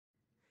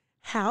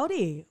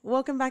Howdy.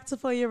 Welcome back to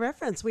For Your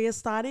Reference. We are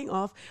starting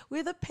off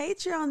with a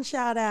Patreon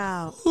shout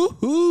out.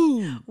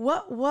 Woohoo!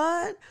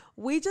 What?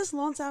 We just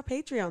launched our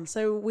Patreon.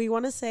 So we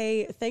want to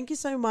say thank you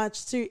so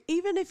much to,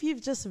 even if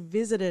you've just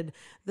visited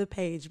the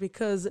page,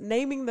 because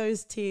naming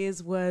those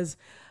tiers was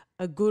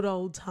a good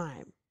old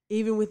time,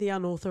 even with the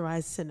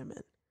unauthorized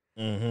cinnamon.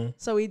 Mm-hmm.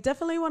 So we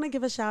definitely want to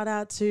give a shout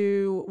out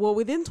to, well,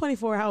 within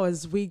 24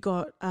 hours, we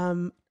got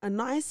a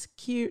nice,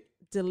 cute,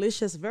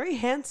 delicious, very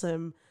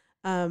handsome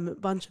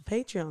bunch of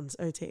Patreons,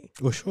 OT.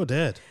 We sure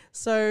did.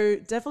 So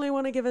definitely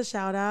want to give a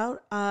shout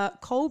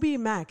out. Colby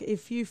Mack,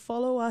 if you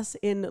follow us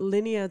in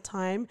linear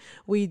time,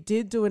 we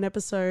did do an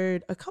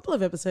episode a couple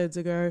of episodes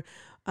ago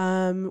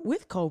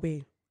with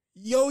Colby.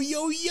 Yo,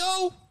 yo,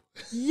 yo!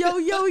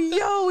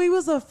 Yo, he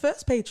was our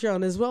first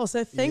Patreon as well.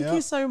 So thank Yep.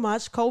 you so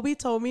much. Colby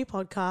Told Me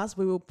podcast.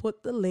 We will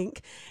put the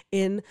link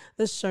in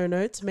the show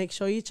notes. Make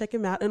sure you check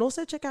him out. And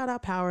also check out our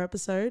Power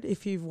episode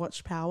if you've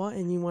watched Power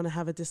and you want to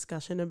have a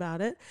discussion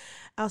about it.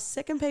 Our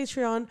second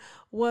Patreon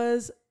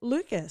was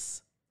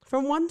Lucas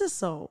from Wonder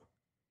Soul,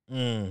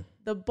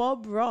 the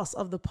Bob Ross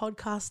of the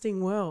podcasting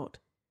world.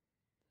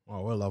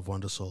 Oh, we love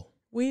Wonder Soul.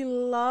 We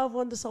love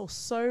Wonder Soul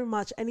so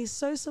much, and he's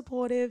so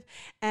supportive.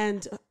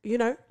 And, you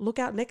know, look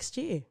out next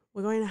year.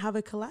 We're going to have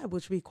a collab,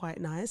 which will be quite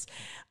nice.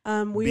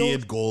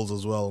 Beard goals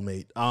as well,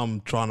 mate.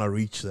 I'm trying to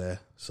reach there,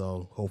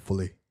 so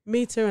hopefully.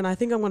 Me too, and I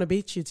think I'm going to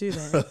beat you too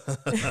there.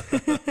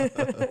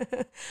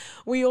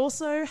 We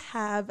also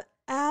have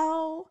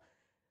our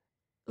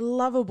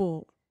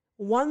lovable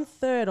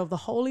 1/3 of the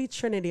Holy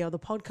Trinity of the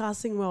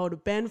podcasting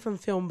world, Ben from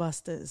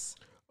Filmbusters.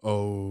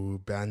 Oh,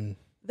 Ben.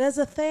 There's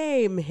a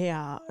theme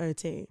here,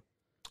 OT.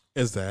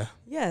 Is there?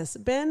 Yes,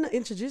 Ben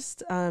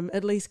introduced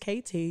at least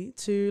KT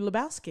to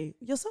Lebowski,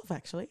 yourself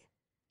actually.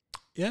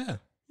 Yeah.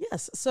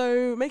 Yes,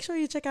 so make sure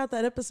you check out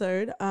that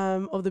episode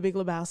of The Big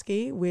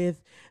Lebowski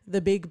with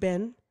the Big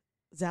Ben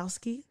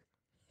Zowski.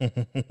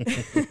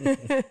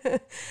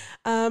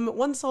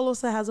 One Soul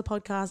also has a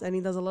podcast and he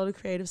does a lot of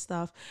creative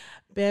stuff.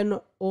 Ben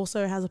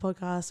also has a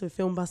podcast with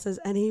Filmbusters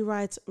and he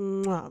writes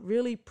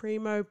really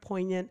primo,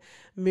 poignant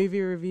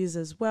movie reviews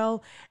as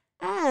well.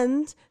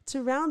 And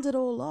to round it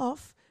all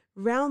off,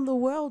 round the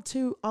world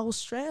to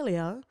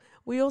Australia,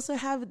 we also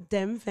have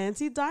Dem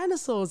Fancy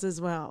Dinosaurs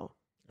as well.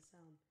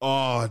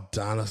 Oh,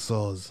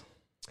 dinosaurs.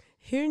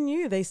 Who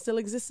knew they still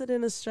existed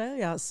in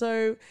Australia?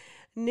 So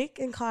Nick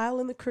and Kyle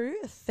and the crew,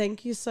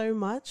 thank you so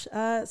much.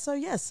 So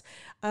yes,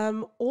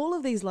 all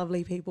of these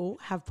lovely people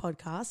have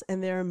podcasts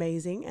and they're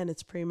amazing and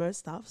it's primo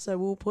stuff. So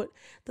we'll put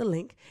the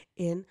link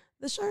in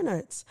the show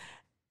notes.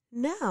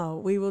 Now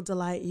we will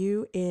delight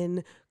you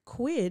in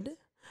Quid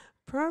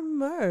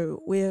promo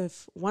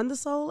with Wonder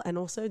Soul and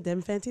also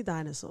Dem Fancy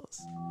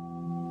Dinosaurs.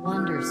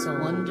 Wonder Soul.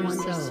 Wonder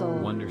Soul.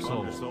 Wonder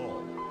Soul.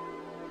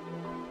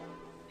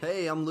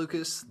 Hey, I'm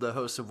Lucas, the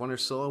host of Wonder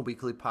Soul, a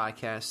weekly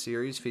podcast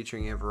series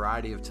featuring a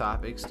variety of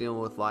topics dealing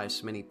with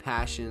life's many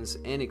passions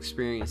and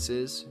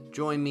experiences.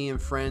 Join me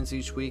and friends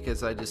each week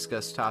as I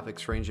discuss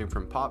topics ranging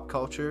from pop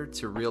culture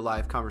to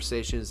real-life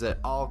conversations that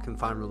all can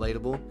find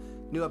relatable.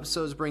 New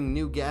episodes bring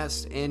new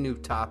guests and new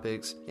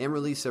topics and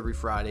release every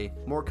Friday.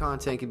 More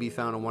content can be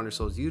found on Wonder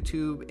Soul's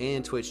YouTube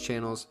and Twitch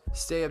channels.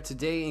 Stay up to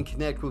date and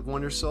connect with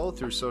Wonder Soul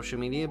through social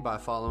media by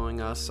following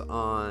us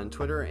on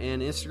Twitter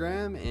and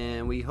Instagram.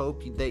 And we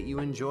hope that you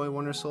enjoy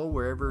Wonder Soul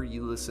wherever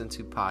you listen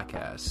to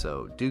podcasts.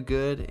 So do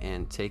good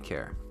and take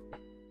care.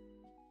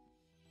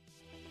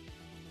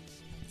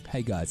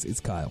 Hey guys, it's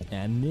Kyle.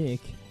 And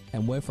Nick.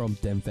 And we're from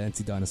Dem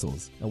Fancy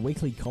Dinosaurs. A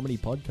weekly comedy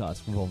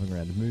podcast revolving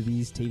around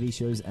movies, TV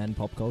shows, and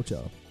pop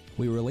culture.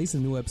 We release a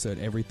new episode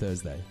every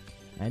Thursday.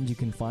 And you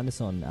can find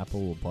us on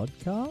Apple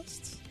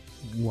Podcasts?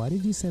 Why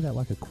did you say that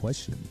like a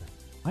question?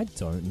 I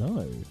don't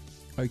know.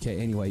 Okay,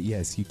 anyway,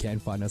 yes, you can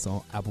find us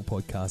on Apple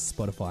Podcasts,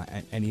 Spotify,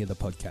 and any of the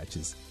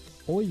podcatchers.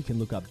 Or you can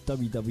look up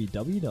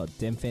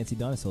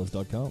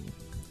www.demfancydinosaurs.com.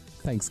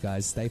 Thanks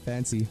guys, stay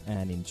fancy.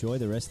 And enjoy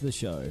the rest of the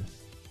show.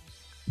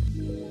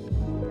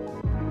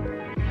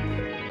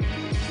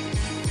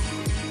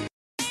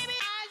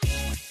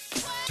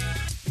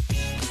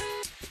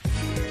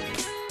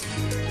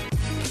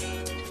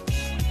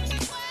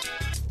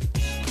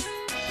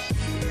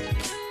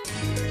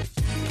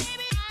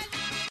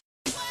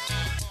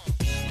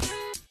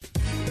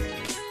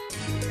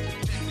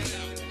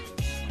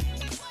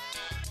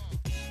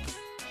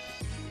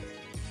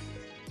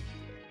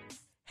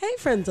 Hey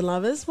friends and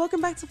lovers,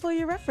 welcome back to For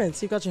Your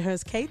Reference. You've got your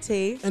host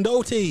KT And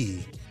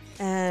OT.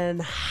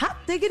 and hot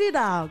diggity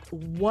dog.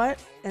 What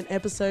an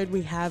episode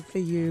we have for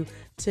you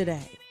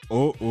today,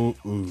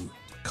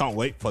 Can't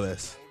wait for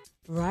this.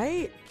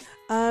 right?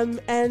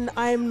 And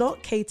I'm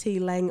not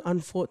KT Lang,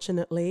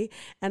 unfortunately.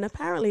 And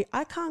apparently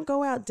I can't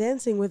go out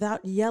dancing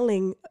without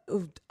yelling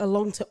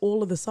along to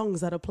all of the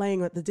songs that are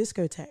playing at the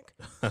discotheque.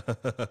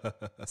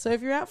 So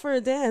if you're out for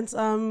a dance,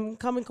 come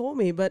and call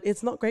me. But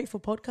it's not great for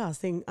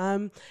podcasting.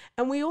 And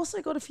we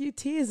also got a few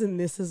tears in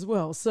this as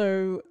well.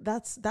 So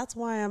that's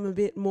why I'm a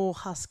bit more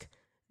husk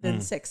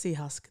than sexy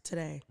husk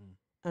today.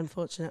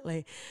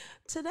 unfortunately.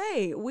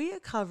 Today we are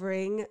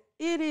covering,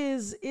 it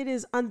is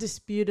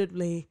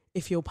undisputedly,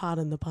 if you'll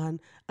pardon the pun,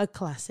 a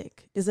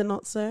classic. Is it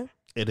not so?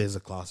 It is a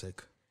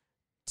classic.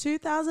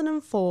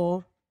 2004,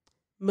 $1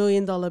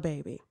 Million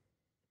Baby.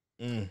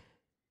 Mm.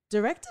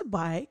 Directed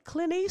by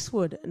Clint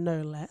Eastwood,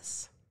 no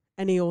less.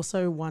 And he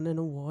also won an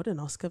award, an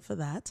Oscar for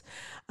that.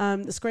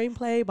 The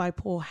screenplay by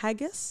Paul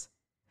Haggis.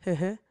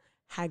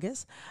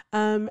 Haggis.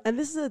 And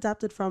this is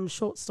adapted from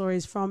short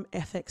stories from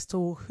FX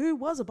Tool, who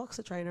was a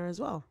boxer trainer as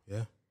well.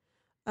 Yeah.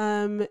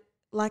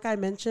 Like I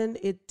mentioned,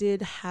 it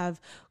did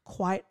have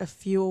quite a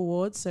few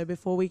awards. So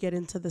before we get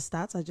into the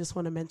stats, I just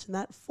want to mention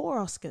that 4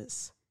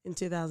 Oscars in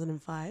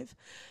 2005.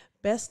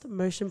 Best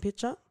Motion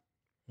Picture.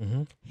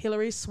 Mm-hmm.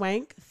 Hilary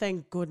Swank,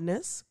 thank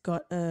goodness,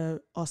 got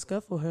an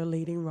Oscar for her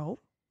leading role.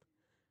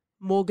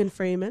 Morgan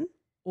Freeman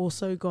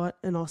also got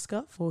an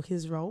Oscar for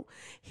his role.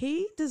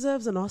 He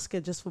deserves an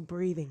Oscar just for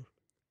breathing.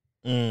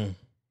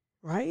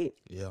 Right?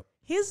 Yep.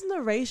 His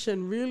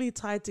narration really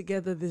tied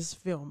together this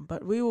film,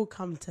 but we will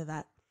come to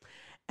that.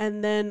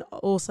 And then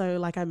also,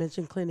 like I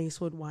mentioned, Clint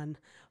Eastwood won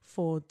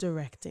for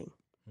directing.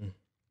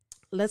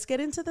 Let's get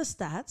into the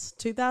stats.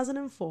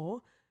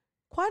 2004,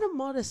 quite a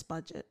modest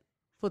budget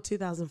for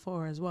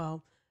 2004 as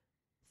well.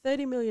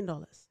 $30 million.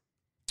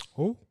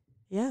 Oh?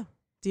 Yeah.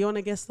 Do you want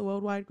to guess the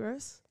worldwide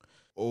gross?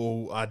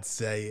 Oh, I'd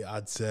say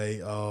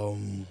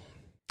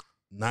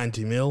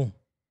 90 mil.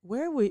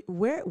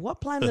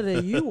 What planet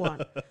are you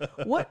on?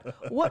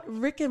 What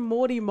Rick and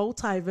Morty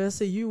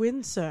multiverse are you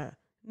in, sir?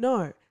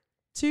 No.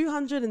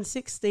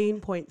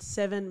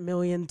 $216.7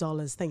 million.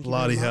 Thank you.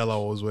 Bloody very much. hell, I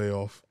was way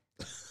off.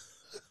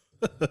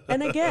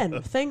 And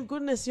again, thank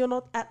goodness you're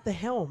not at the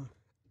helm.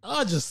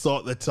 I just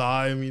thought the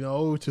time,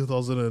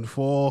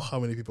 2004, how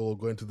many people were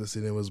going to the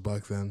cinemas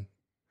back then?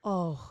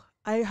 Oh,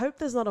 I hope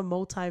there's not a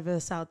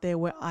multiverse out there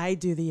where I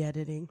do the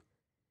editing.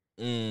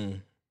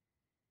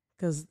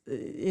 Because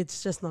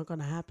it's just not going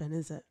to happen,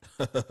 is it?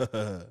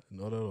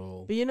 Not at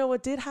all. But you know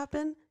what did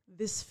happen?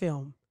 This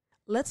film.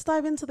 Let's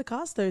dive into the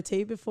cast, though,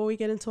 T, before we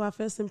get into our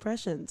first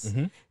impressions.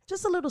 Mm-hmm.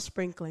 Just a little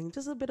sprinkling,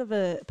 just a bit of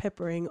a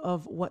peppering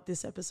of what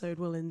this episode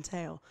will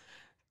entail.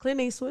 Clint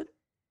Eastwood,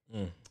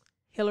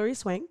 Hilary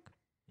Swank,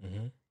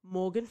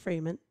 Morgan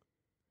Freeman.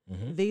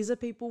 These are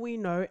people we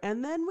know.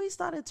 And then we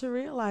started to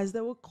realize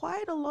there were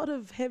quite a lot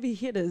of heavy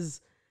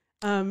hitters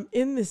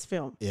in this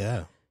film.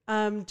 Yeah.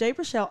 Jay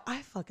Baruchel,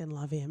 I fucking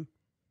love him.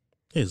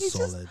 He's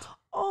solid.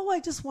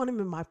 I just want him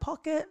in my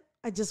pocket.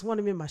 I just want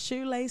him in my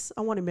shoelace.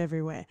 I want him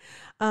everywhere.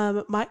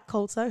 Mike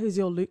Coulter, who's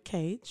your Luke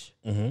Cage,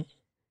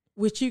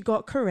 which you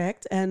got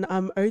correct. And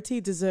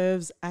OT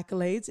deserves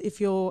accolades.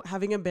 If you're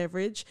having a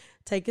beverage,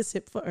 take a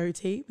sip for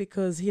OT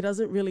because he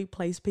doesn't really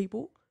place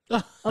people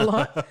a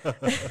lot.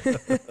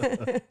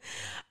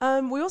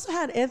 We also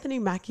had Anthony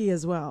Mackie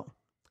as well,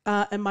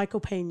 and Michael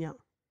Pena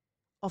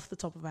off the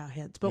top of our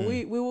heads. But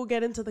we will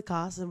get into the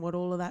cast and what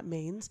all of that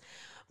means.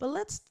 But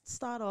let's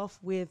start off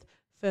with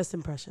first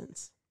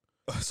impressions.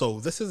 So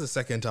this is the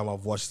second time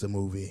I've watched the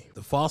movie.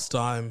 The first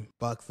time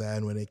back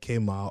then when it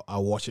came out, I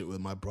watched it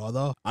with my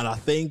brother. And I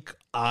think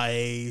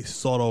I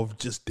sort of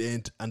just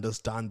didn't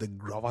understand the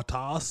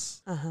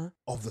gravitas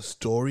of the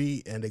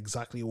story and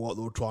exactly what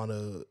they were trying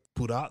to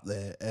put out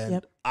there.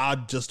 And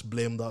I'd just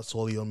blame that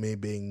solely on me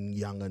being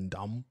young and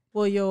dumb.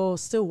 Well, you're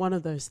still one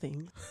of those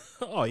things.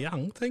 Oh,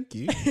 young. Thank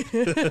you.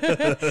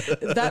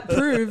 That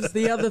proves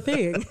the other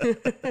thing.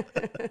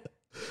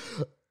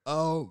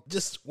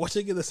 Just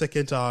watching it the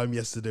second time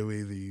yesterday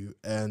with you,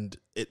 and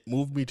it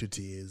moved me to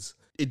tears.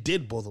 It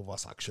did both of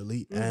us,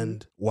 actually.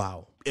 And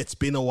wow, it's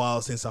been a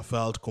while since I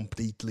felt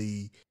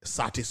completely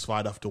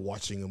satisfied after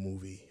watching a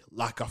movie.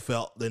 Like I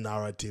felt the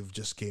narrative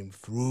just came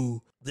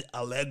through. The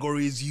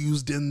allegories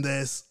used in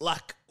this,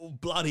 like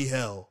bloody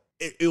hell.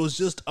 It was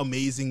just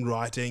amazing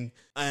writing.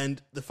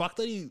 And the fact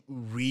that you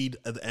read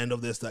at the end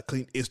of this that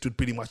Clint Eastwood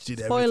pretty much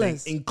did everything,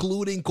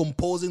 including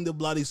composing the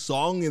bloody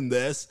song in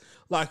this.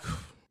 Like,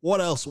 what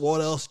else?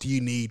 What else do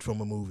you need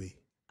from a movie?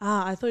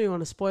 I thought you were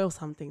going to spoil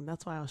something.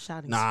 That's why I was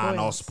shouting Nah, spoilers.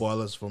 no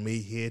spoilers for me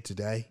here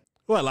today.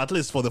 Well, at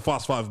least for the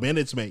first 5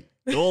 minutes, mate.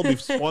 There'll all be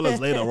spoilers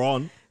later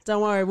on.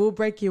 Don't worry, we'll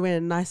break you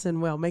in nice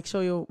and well. Make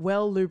sure you're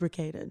well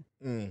lubricated.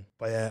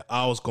 But yeah,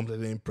 I was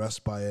completely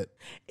impressed by it.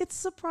 It's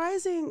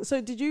surprising.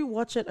 So did you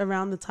watch it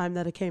around the time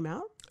that it came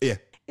out? Yeah.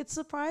 It's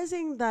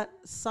surprising that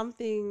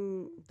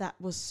something that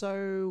was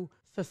so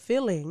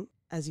fulfilling,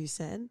 as you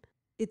said,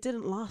 it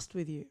didn't last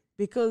with you.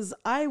 Because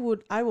I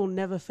will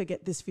never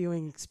forget this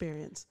viewing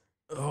experience.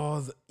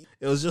 Oh,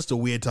 it was just a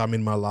weird time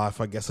in my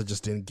life. I guess I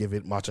just didn't give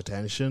it much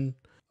attention.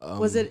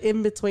 Was it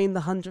in between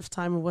the 100th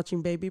time of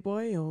watching Baby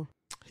Boy, or?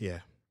 Yeah.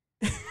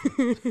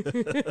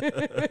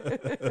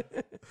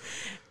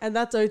 And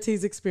that's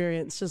OT's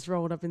experience, just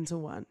rolled up into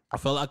one. I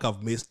felt like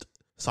I've missed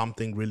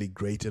something really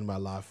great in my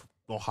life,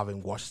 not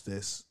having watched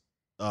this,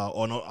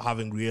 or not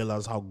having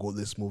realized how good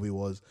this movie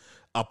was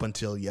up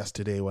until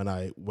yesterday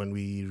when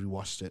we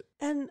rewatched it.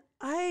 And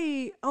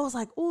I was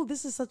like, oh,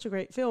 this is such a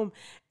great film.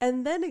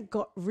 And then it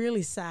got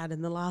really sad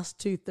in the last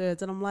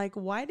 2/3. And I'm like,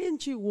 why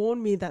didn't you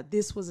warn me that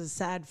this was a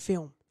sad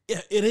film?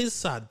 Yeah, it is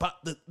sad, but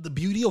the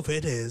beauty of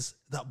it is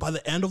that by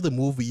the end of the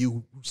movie,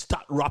 you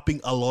start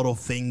wrapping a lot of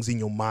things in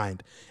your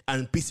mind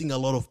and piecing a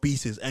lot of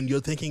pieces, and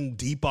you're thinking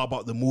deeper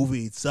about the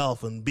movie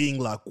itself and being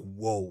like,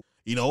 whoa.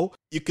 You know,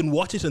 you can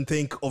watch it and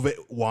think of it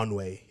one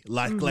way,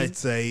 like let's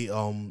say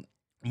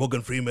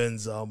Morgan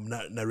Freeman's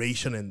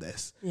narration in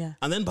this, Yeah.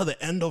 and then by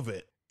the end of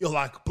it, you're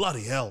like,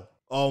 bloody hell.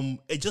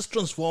 It just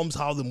transforms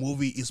how the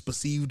movie is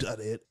perceived at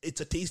it.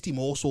 It's a tasty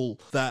morsel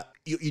that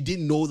you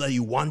didn't know that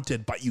you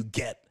wanted, but you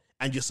get.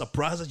 And you're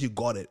surprised that you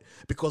got it.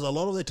 Because a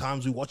lot of the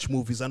times we watch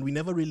movies and we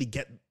never really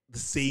get the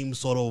same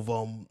sort of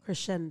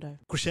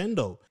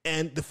crescendo.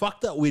 And the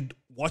fact that we'd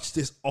watched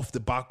this off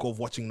the back of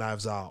watching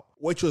Knives Out,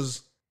 which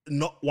was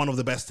not one of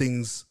the best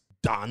things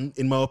done,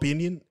 in my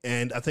opinion.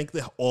 And I think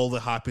that all the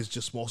hype is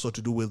just more so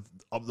to do with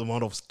the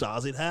amount of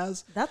stars it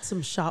has. That's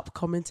some sharp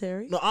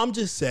commentary. No, I'm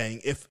just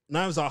saying, if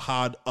Knives Out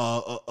had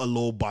a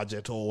low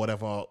budget or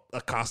whatever,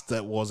 a cast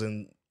that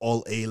wasn't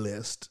all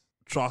A-list,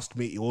 trust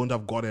me, it wouldn't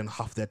have gotten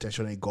half the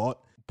attention it got.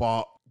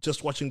 But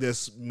just watching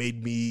this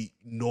made me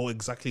know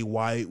exactly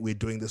why we're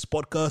doing this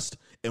podcast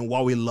and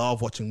why we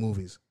love watching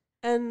movies.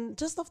 And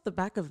just off the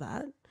back of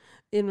that,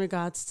 in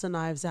regards to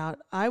Knives Out,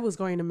 I was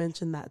going to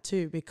mention that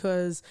too,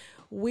 because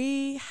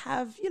we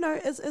have,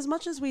 as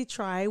much as we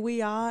try,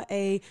 we are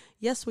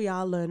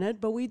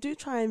learned, but we do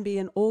try and be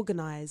an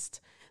organized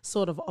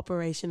sort of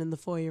operation in the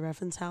For Your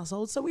Reference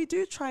household. So we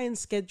do try and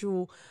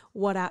schedule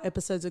what our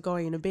episodes are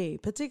going to be,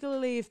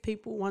 particularly if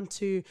people want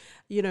to,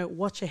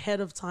 watch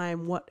ahead of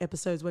time what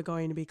episodes we're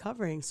going to be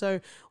covering. So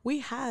we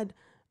had,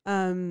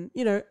 a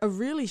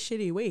really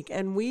shitty week,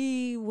 and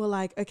we were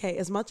like, okay,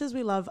 as much as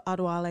we love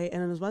Adwale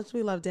and as much as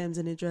we love Dams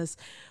and Idris,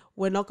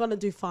 we're not going to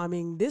do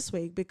farming this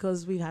week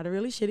because we've had a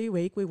really shitty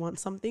week. We want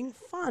something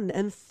fun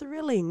and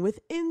thrilling with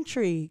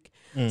intrigue.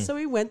 So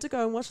we went to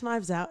go and watch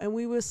Knives Out, and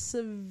we were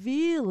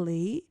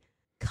severely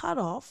cut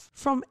off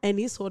from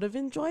any sort of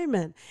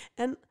enjoyment.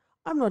 And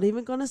I'm not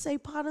even going to say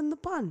pardon the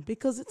pun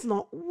because it's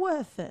not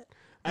worth it.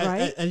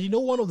 Right? And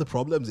one of the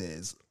problems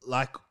is,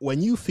 like,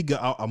 when you figure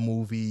out a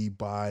movie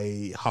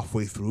by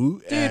halfway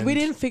through. Dude, we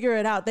didn't figure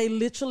it out. They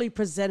literally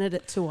presented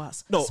it to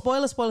us. No.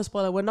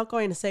 Spoiler. We're not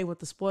going to say what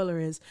the spoiler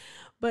is.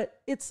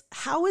 But it's,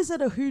 how is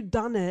it a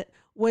whodunit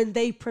when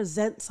they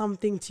present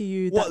something to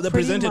you? Well, they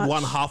presented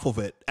one half of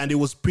it, and it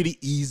was pretty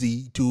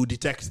easy to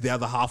detect the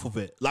other half of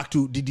it. Like,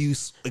 to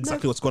deduce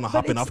exactly what's going to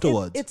happen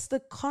afterwards. It's the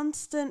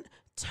constant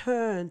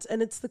turns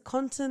and it's the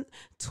constant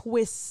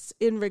twists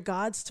in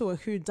regards to a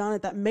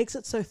whodunit that makes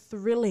it so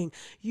thrilling.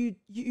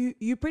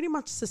 You pretty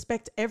much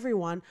suspect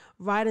everyone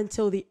right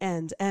until the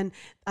end, and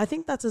I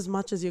think that's as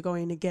much as you're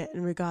going to get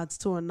in regards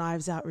to a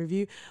Knives Out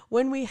review.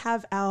 When we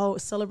have our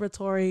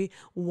celebratory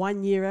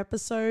 1 year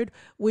episode,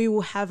 we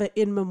will have it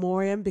in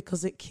memoriam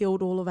because it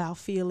killed all of our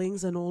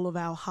feelings and all of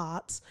our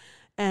hearts,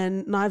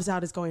 and Knives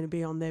Out is going to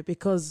be on there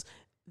because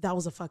that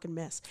was a fucking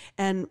mess,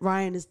 and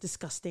Ryan is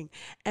disgusting,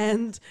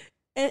 and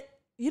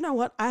you know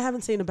what? I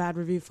haven't seen a bad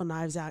review for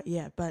Knives Out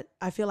yet, but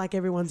I feel like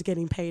everyone's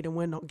getting paid and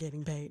we're not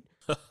getting paid.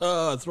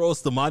 Throw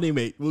us the money,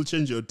 mate. We'll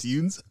change your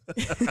tunes.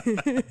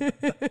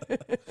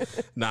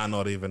 Nah,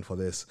 not even for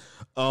this.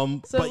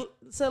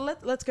 So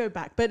let's go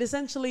back. But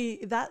essentially,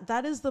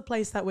 that is the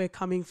place that we're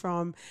coming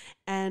from.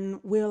 And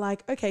we're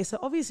like, okay, so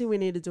obviously we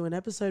need to do an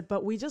episode,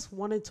 but we just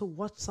wanted to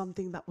watch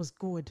something that was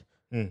good.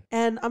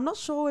 And I'm not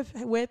sure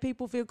where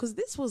people feel, because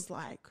this was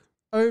like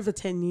over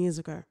 10 years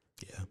ago.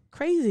 Yeah.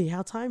 Crazy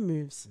how time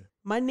moves. Yeah.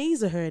 My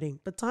knees are hurting,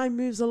 but time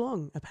moves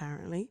along,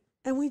 apparently.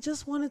 And we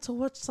just wanted to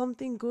watch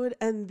something good.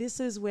 And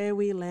this is where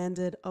we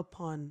landed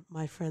upon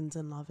My Friends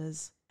and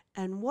Lovers.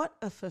 And what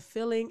a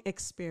fulfilling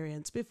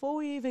experience. Before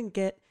we even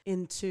get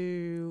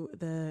into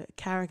the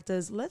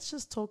characters, let's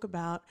just talk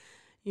about,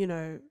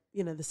 the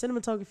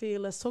cinematography.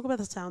 Let's talk about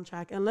the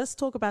soundtrack, and let's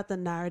talk about the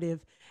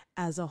narrative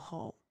as a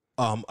whole.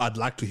 I'd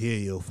like to hear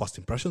your first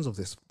impressions of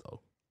this, though.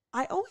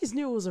 I always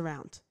knew it was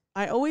around.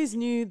 I always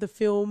knew the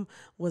film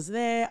was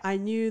there. I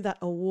knew that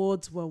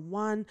awards were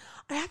won.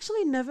 I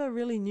actually never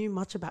really knew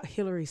much about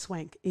Hilary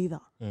Swank either.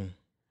 And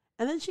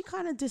then she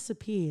kind of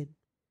disappeared.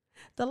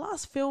 The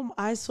last film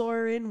I saw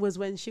her in was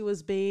when she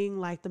was being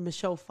like the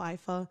Michelle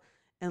Pfeiffer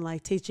and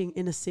like teaching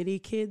inner city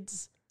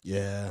kids.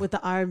 Yeah. With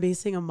the R&B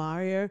singer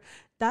Mario.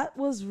 That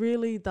was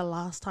really the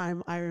last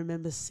time I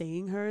remember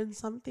seeing her in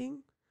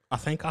something. I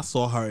think I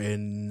saw her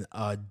in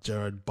a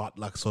Jared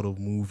Butler sort of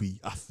movie,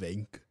 I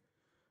think.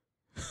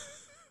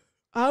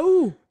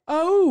 It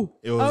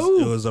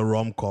was a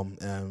rom-com,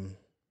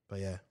 but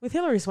yeah. With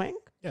Hilary Swank?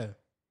 Yeah.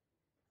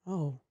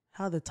 Oh,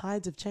 how the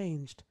tides have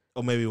changed.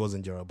 Or maybe it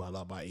wasn't Jared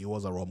Butler, but it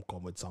was a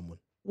rom-com with someone.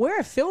 We're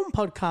a film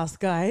podcast,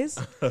 guys.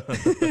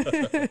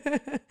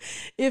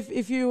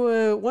 If you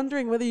were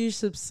wondering whether you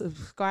should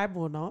subscribe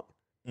or not,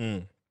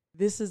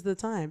 this is the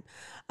time.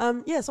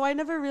 So I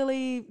never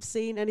really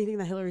seen anything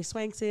that Hilary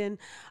Swank's in.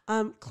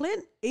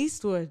 Clint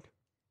Eastwood.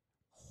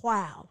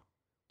 Wow.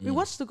 We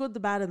watched The Good, the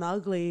Bad, and the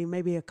Ugly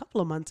maybe a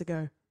couple of months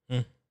ago.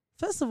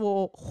 First of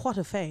all, what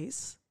a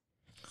face.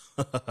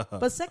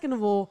 But second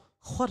of all,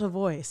 what a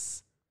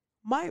voice.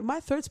 My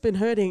throat's been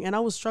hurting and I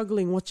was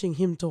struggling watching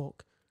him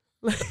talk.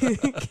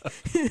 Like,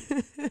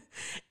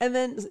 and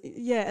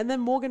then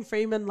Morgan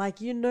Freeman, like,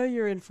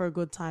 you're in for a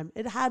good time.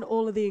 It had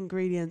all of the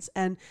ingredients.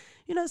 And,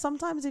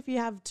 sometimes if you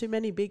have too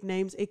many big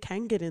names, it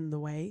can get in the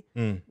way,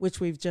 which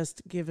we've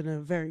just given a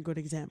very good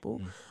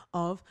example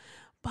of.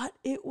 But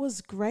it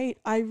was great.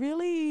 I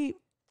really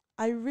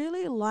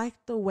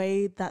liked the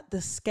way that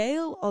the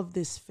scale of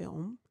this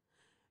film,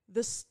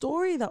 the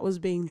story that was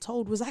being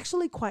told was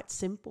actually quite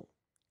simple.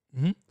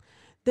 Mm-hmm.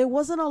 There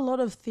wasn't a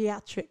lot of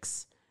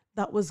theatrics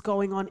that was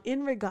going on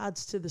in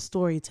regards to the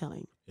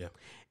storytelling. Yeah.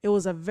 It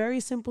was a very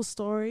simple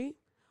story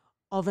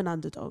of an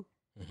underdog,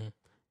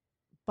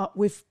 but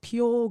with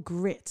pure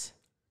grit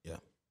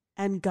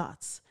and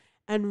guts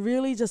and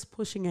really just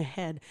pushing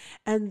ahead.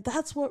 And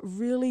that's what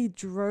really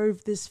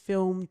drove this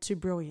film to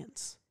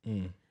brilliance.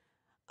 In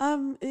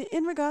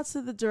regards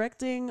to the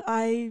directing,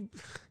 I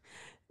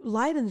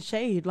light and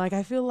shade. Like,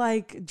 I feel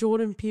like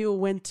Jordan Peele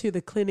went to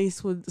the Clint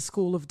Eastwood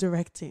School of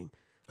Directing.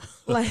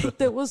 Like,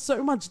 there was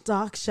so much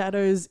dark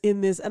shadows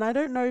in this, and I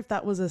don't know if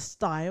that was a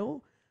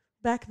style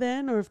back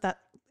then or if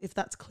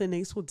that's Clint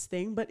Eastwood's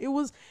thing, but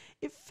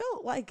it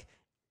felt like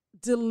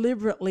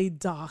deliberately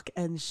dark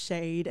and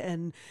shade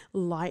and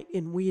light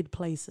in weird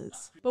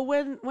places. But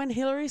when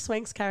Hilary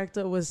Swank's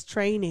character was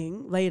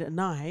training late at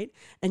night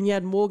and you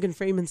had Morgan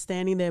Freeman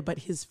standing there but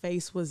his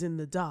face was in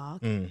the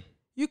dark,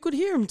 you could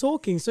hear him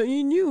talking, so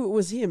you knew it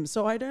was him.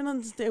 So I don't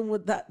understand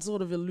what that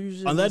sort of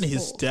illusion And then was he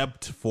for.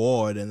 stepped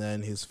forward, and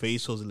then his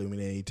face was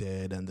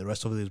illuminated, and the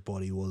rest of his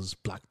body was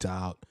blacked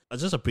out. I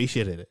just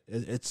appreciated it.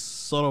 It's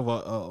sort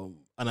of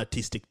an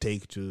artistic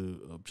take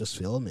to just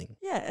filming.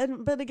 Yeah,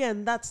 but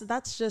again,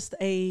 that's just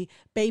a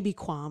baby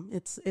qualm.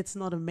 It's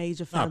not a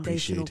major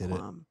foundational appreciated it.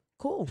 qualm.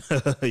 Cool.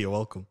 You're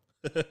welcome.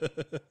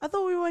 I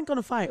thought we weren't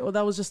gonna fight, or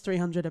that was just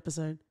 300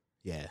 episode.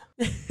 Yeah.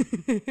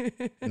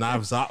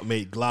 Knives out,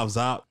 mate. Gloves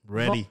out.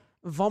 Ready.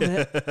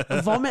 Vomit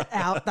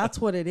out. That's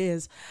what it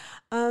is.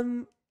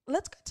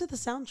 Let's go to the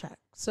soundtrack.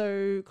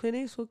 So Clint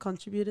Eastwood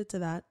contributed to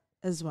that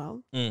as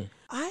well.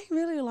 I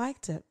really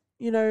liked it.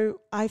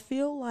 I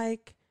feel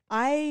like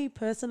I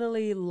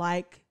personally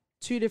like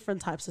two different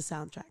types of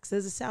soundtracks.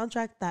 There's a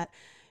soundtrack that,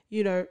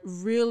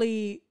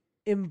 really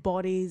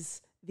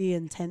embodies the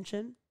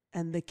intention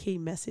and the key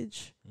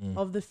message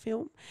of the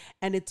film.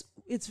 And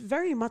it's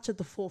very much at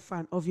the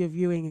forefront of your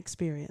viewing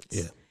experience.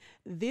 Yeah.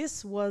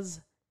 This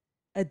was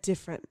a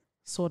different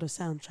sort of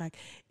soundtrack.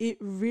 It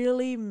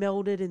really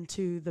melded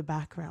into the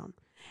background.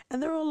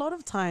 And there were a lot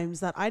of times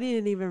that I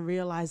didn't even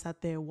realize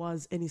that there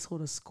was any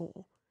sort of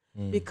score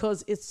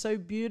because it's so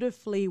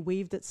beautifully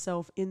weaved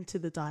itself into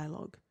the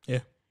dialogue. Yeah.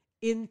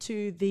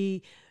 Into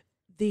the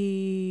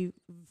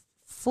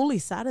fully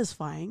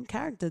satisfying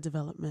character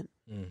development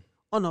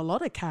on a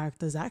lot of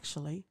characters,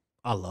 actually.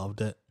 I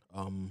loved it.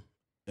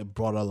 It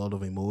brought a lot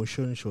of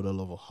emotion, showed a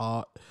lot of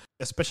heart,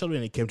 especially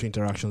when it came to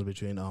interactions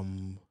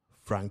between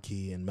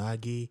Frankie and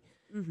Maggie.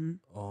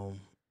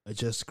 It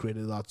just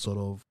created that sort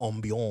of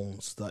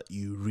ambiance that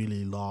you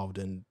really loved,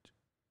 and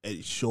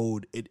it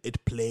showed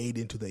it played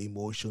into the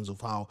emotions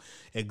of how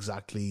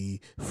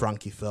exactly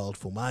Frankie felt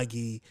for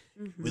Maggie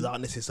without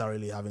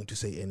necessarily having to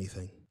say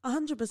anything.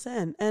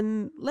 100%.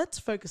 And let's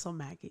focus on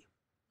Maggie.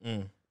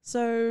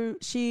 So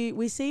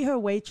we see her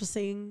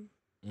waitressing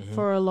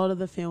for a lot of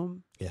the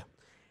film. Yeah.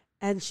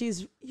 And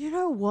she's,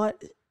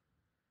 what?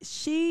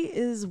 She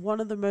is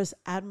one of the most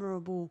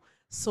admirable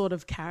sort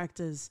of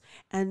characters.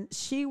 And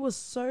she was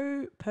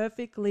so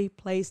perfectly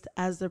placed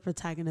as the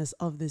protagonist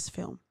of this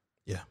film.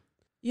 Yeah.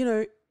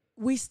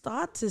 We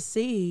start to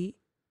see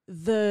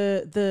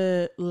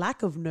the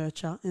lack of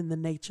nurture in the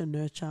nature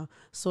nurture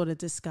sort of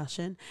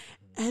discussion.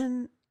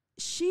 And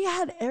she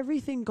had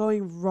everything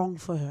going wrong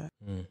for her.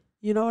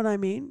 You know what I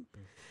mean?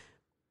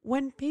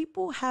 When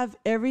people have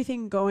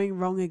everything going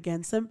wrong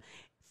against them,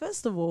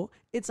 first of all,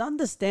 it's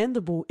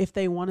understandable if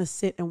they want to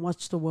sit and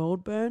watch the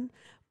world burn,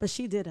 but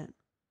she didn't.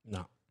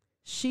 No.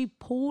 She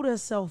pulled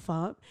herself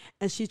up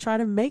and she tried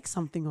to make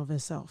something of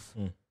herself.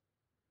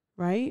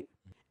 Right?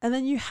 And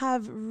then you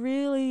have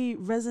really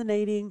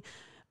resonating,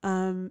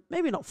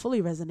 maybe not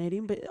fully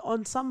resonating, but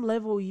on some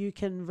level you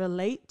can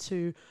relate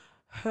to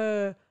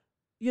her,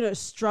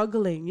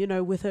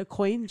 struggling, with her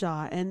coin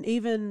jar and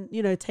even,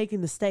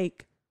 taking the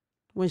steak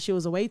when she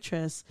was a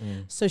waitress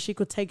so she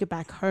could take it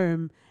back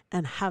home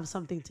and have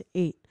something to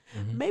eat.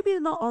 Maybe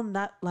not on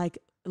that like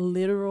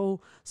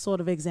literal sort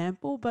of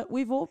example, but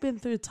we've all been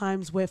through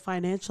times where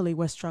financially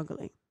we're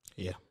struggling.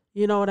 Yeah.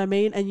 You know what I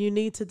mean? And you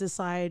need to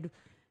decide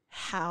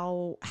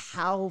how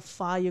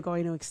far you're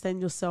going to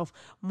extend yourself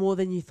more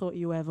than you thought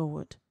you ever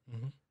would.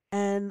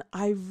 And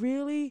I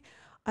really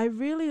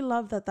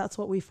love that that's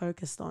what we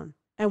focused on.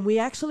 And we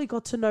actually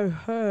got to know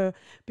her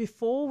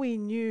before we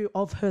knew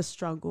of her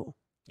struggle.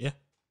 Yeah.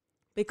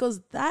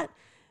 Because that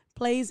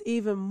plays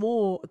even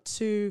more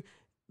to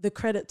the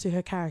credit to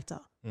her character.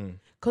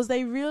 Because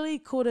they really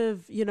could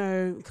have,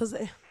 because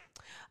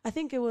I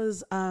think it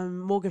was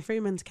Morgan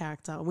Freeman's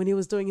character, when he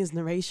was doing his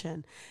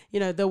narration,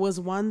 there was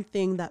one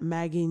thing that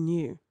Maggie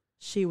knew.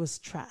 She was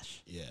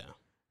trash. Yeah.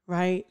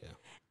 Right? Yeah.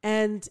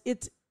 And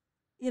it's,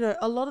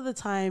 a lot of the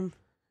time,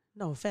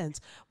 no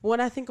offense, but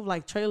when I think of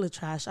like trailer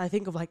trash, I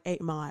think of like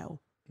 8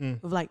 Mile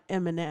with like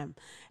Eminem.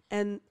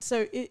 And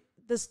so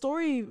the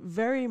story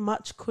very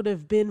much could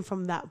have been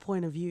from that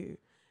point of view,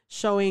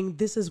 showing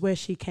this is where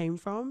she came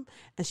from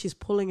and she's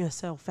pulling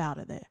herself out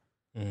of there,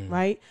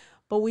 right?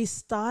 But we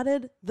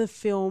started the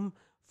film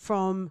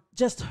from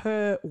just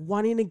her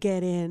wanting to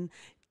get in,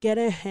 get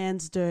her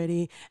hands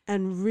dirty,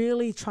 and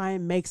really try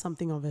and make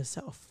something of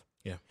herself.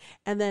 Yeah.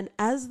 And then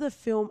as the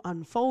film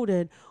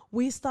unfolded,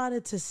 we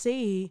started to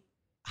see,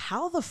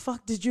 how the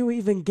fuck did you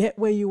even get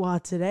where you are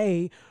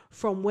today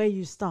from where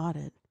you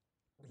started,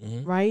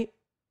 right?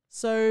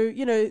 So,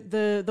 you know,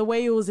 the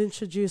way it was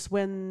introduced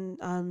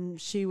when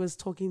she was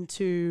talking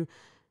to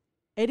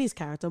Eddie's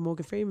character,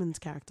 Morgan Freeman's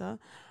character,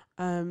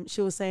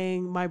 she was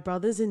saying, my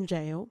brother's in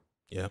jail.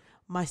 Yeah.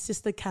 My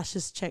sister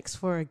cashes checks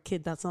for a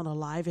kid that's not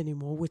alive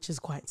anymore, which is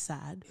quite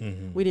sad.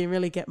 We didn't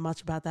really get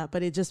much about that,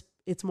 but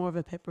it's more of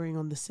a peppering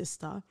on the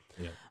sister.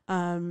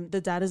 Yeah.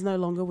 The dad is no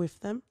longer with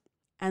them.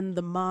 And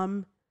the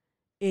mum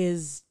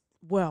is,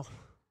 well,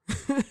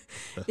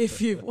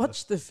 if you've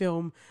watched the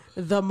film,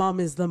 the mum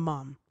is the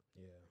mum.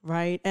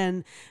 Right.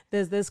 And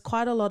there's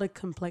quite a lot of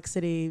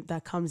complexity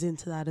that comes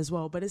into that as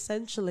well. But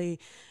essentially,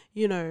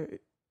 you know,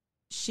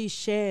 she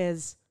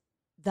shares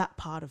that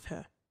part of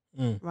her,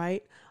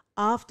 right?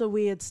 After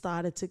we had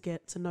started to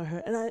get to know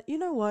her. And you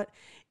know what?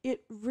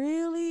 It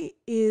really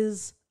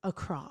is a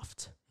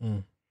craft.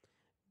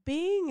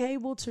 Being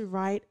able to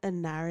write a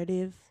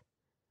narrative,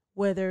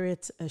 whether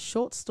it's a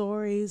short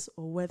stories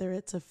or whether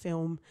it's a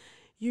film,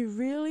 you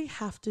really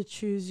have to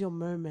choose your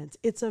moments.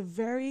 It's a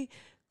very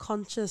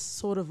conscious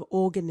sort of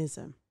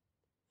organism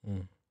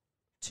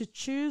to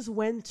choose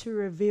when to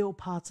reveal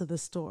parts of the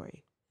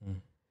story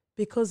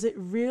because it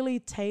really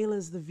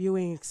tailors the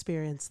viewing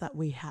experience that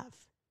we have.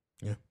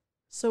 Yeah.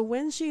 So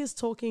when she is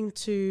talking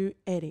to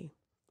Eddie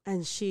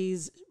and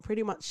she's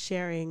pretty much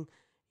sharing,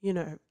 you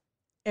know,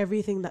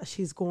 everything that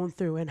she's gone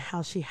through and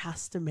how she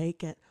has to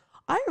make it,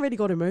 I already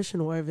got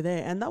emotional over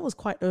there, and that was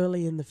quite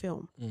early in the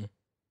film.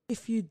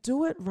 If you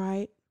do it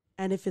right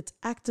and if it's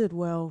acted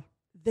well,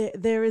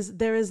 there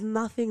is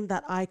nothing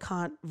that I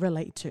can't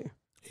relate to.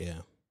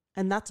 Yeah.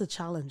 And that's a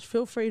challenge.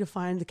 Feel free to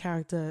find the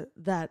character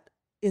that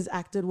is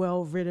acted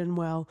well, written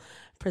well,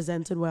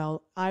 presented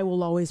well. I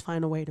will always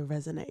find a way to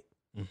resonate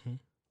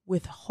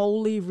with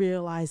wholly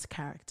realized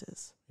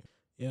characters.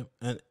 Yeah.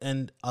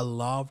 And I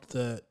loved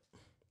that,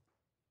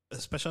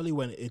 especially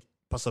when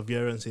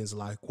perseverance is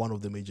like one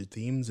of the major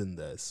themes in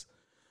this.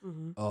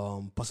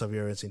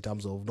 Perseverance in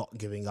terms of not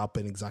giving up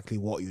in exactly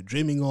what you're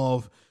dreaming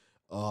of.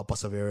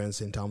 Perseverance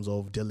in terms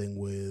of dealing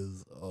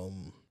with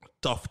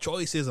tough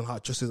choices and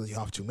hard choices that you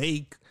have to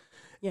make.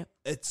 Yeah.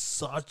 It's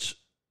such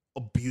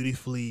a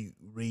beautifully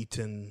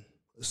written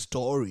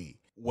story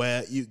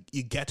where you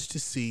get to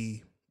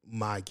see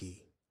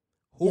Maggie,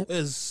 who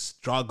is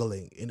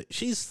struggling.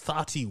 She's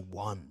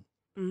 31.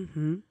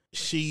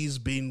 She's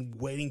been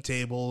waiting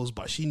tables,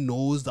 but she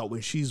knows that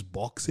when she's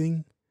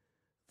boxing,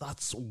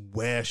 that's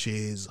where she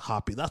is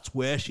happy. That's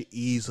where she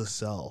is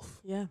herself.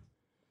 Yeah.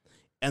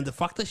 And the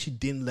fact that she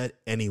didn't let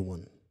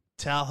anyone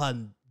tell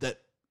her that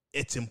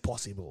it's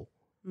impossible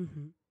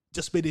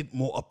just made it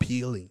more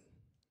appealing,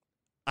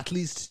 at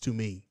least to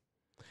me,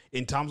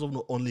 in terms of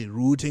not only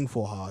rooting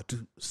for her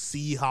to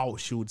see how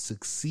she would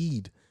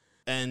succeed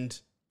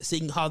and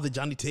seeing how the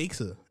journey takes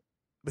her.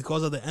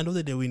 Because at the end of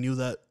the day, we knew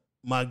that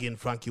Maggie and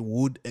Frankie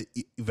would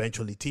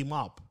eventually team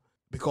up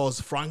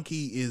because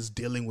Frankie is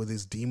dealing with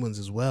his demons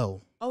as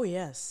well. Oh,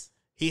 yes.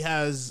 He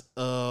has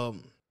a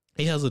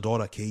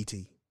daughter,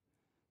 Katie.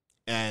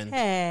 And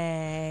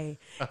Hey,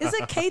 is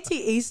it Katie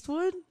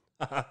Eastwood?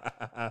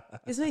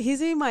 Is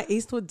he my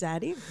Eastwood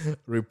daddy?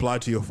 Reply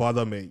to your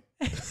father, mate.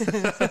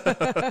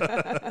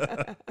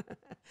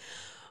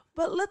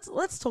 But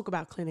let's talk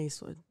about Clint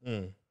Eastwood.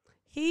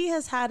 He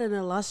has had an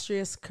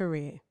illustrious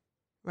career,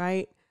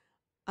 right?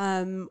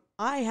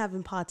 I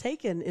haven't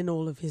partaken in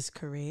all of his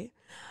career,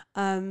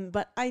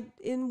 but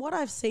in what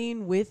I've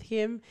seen with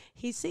him,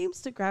 he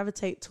seems to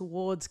gravitate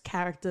towards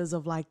characters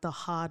of like the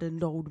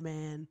hardened old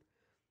man.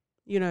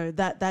 You know,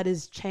 that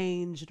is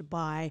changed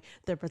by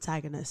the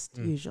protagonist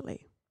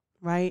usually,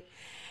 right?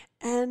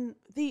 And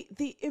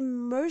the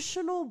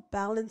emotional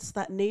balance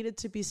that needed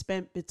to be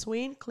spent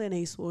between Clint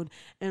Eastwood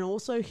and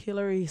also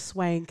Hilary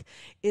Swank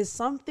is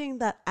something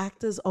that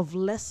actors of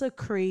lesser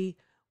crew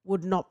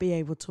would not be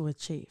able to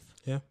achieve.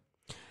 Yeah.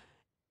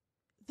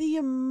 The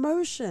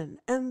emotion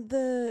and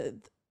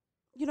the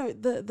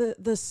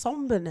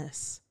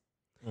somberness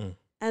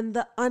and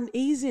the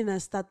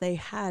uneasiness that they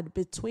had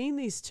between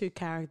these two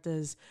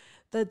characters,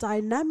 the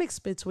dynamics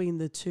between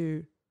the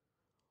two,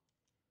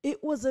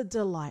 it was a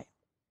delight.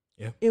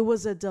 Yeah. It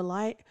was a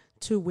delight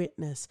to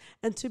witness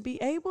and to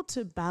be able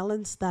to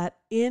balance that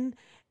in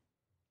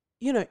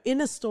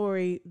a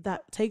story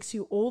that takes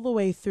you all the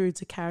way through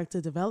to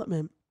character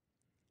development.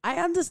 I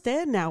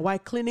understand now why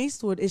Clint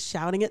Eastwood is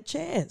shouting at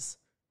chairs.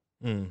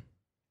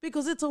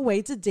 Because it's a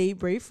way to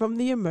debrief from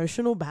the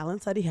emotional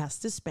balance that he has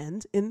to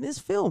spend in this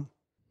film.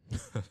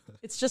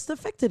 It's just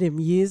affected him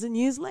years and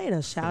years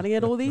later, shouting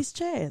at all these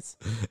chairs.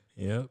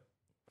 Yep,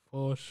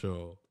 For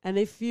sure. And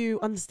if you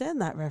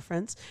understand that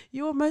reference,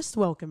 you are most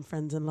welcome,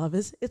 friends and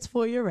lovers. It's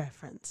for your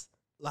reference.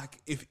 Like,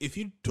 if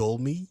you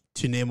told me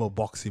to name a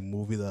boxing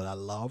movie that I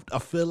loved, I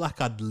feel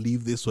like I'd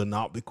leave this one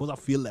out because I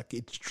feel like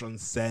it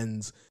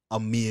transcends a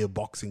mere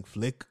boxing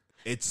flick.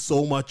 It's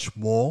so much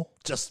more,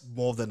 just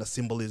more than a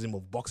symbolism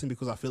of boxing,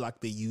 because I feel like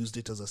they used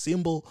it as a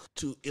symbol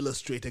to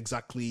illustrate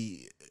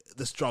exactly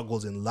the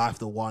struggles in life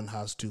that one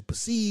has to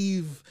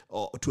perceive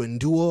or to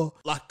endure.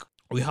 Like,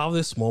 we have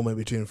this moment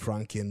between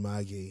Frankie and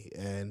Maggie,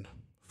 and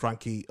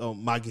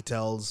Maggie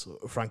tells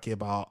Frankie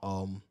about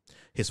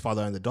his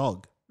father and the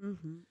dog.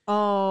 Mm-hmm.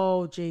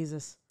 Oh,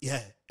 Jesus.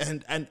 Yeah,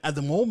 and at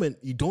the moment,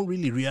 you don't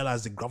really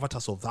realize the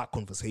gravitas of that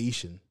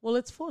conversation. Well,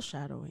 it's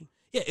foreshadowing.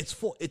 Yeah, it's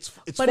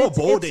But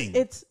foreboding.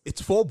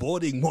 It's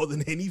foreboding more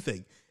than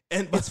anything,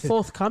 and it's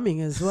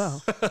forthcoming as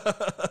well.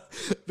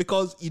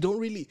 because you don't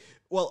really.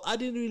 Well, I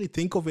didn't really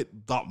think of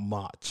it that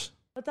much.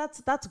 But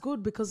that's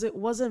good because it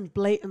wasn't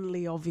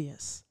blatantly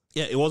obvious.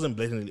 Yeah, it wasn't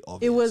blatantly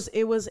obvious.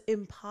 It was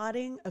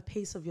imparting a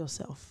piece of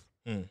yourself,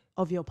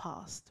 of your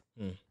past.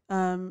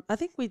 I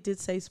think we did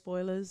say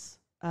spoilers.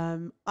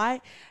 Sometimes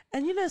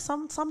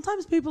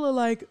people are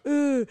like,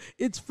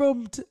 it's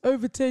from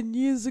over 10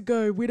 years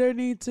ago. We don't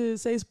need to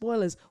say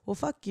spoilers. Well,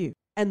 fuck you.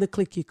 And the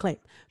click you claim.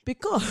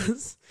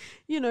 Because,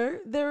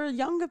 there are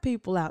younger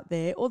people out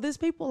there, or there's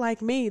people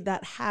like me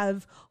that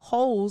have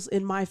holes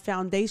in my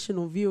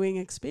foundational viewing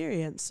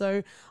experience.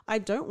 So I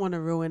don't want to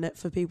ruin it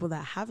for people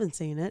that haven't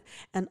seen it.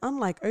 And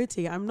unlike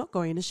OT, I'm not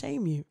going to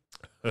shame you.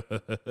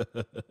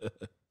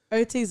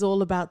 OT's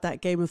all about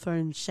that Game of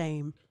Thrones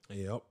shame.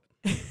 Yep.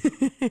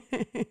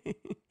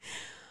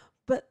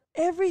 But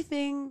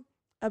everything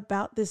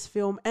about this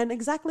film, and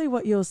exactly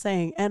what you're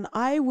saying, and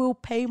I will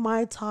pay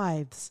my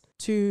tithes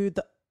to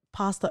the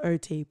Pastor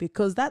OT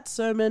because that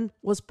sermon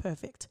was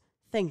perfect.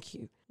 Thank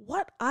you.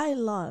 What I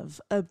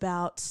love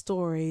about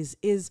stories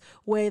is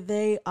where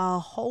they are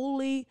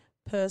wholly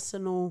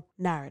personal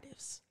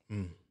narratives.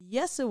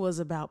 Yes, it was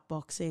about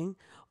boxing,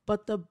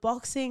 but the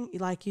boxing,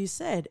 like you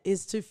said,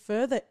 is to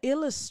further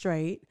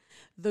illustrate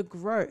the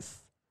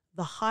growth,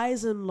 the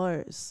highs and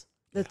lows,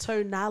 the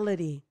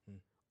tonality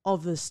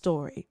of the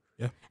story.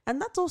 Yeah.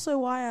 And that's also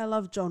why I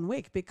love John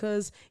Wick,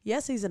 because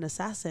yes, he's an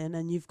assassin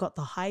and you've got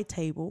the high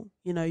table,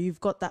 you've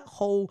got that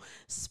whole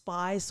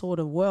spy sort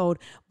of world,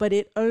 but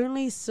it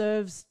only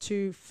serves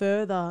to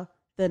further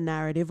the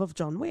narrative of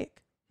John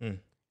Wick.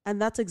 And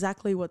that's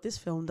exactly what this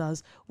film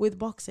does with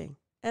boxing.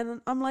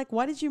 And I'm like,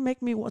 why did you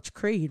make me watch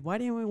Creed? Why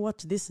didn't we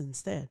watch this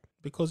instead?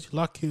 Because you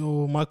like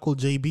your Michael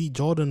J.B.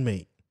 Jordan,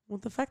 mate. Well,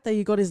 the fact that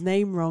you got his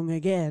name wrong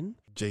again.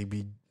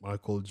 J.B.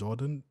 Michael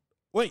Jordan?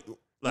 Wait,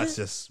 let's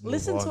just move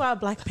listen on. to our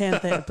Black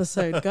Panther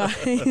episode,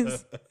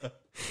 guys.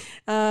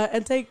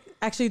 And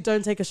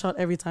don't take a shot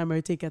every time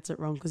OT gets it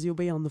wrong because you'll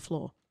be on the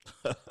floor.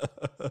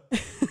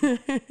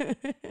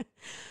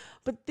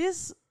 But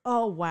this,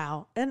 oh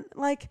wow. And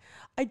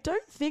I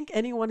don't think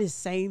anyone is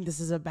saying this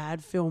is a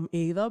bad film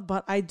either,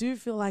 but I do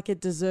feel like it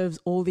deserves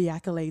all the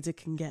accolades it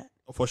can get.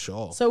 For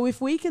sure. So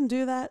if we can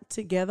do that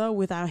together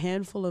with our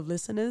handful of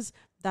listeners,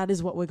 that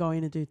is what we're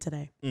going to do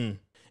today.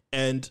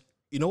 And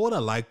you know what I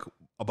like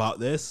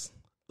about this?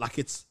 Like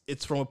it's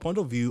from a point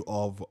of view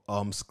of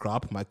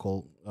Scrap,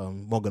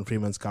 Morgan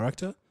Freeman's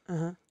character.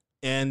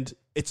 And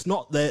it's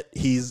not that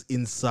he's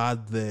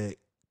inside the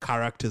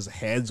characters'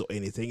 heads or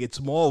anything. It's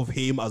more of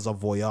him as a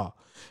voyeur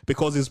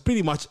because he's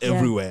pretty much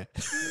everywhere.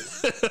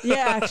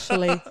 Yeah,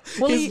 actually.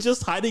 Well, he's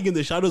just hiding in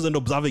the shadows and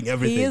observing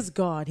everything. He is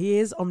God. He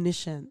is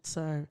omniscient.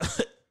 So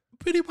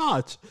pretty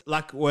much.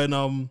 Like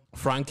when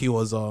Frankie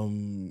was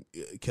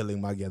killing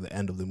Maggie at the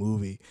end of the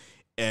movie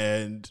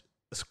and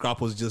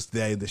Scrap was just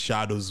there in the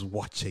shadows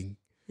watching.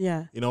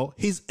 Yeah.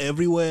 He's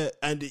everywhere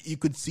and you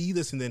could see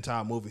this in the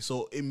entire movie.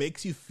 So it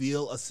makes you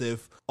feel as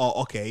if,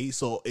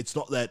 so it's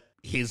not that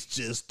he's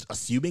just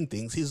assuming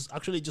things. He's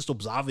actually just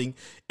observing,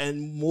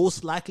 and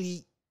most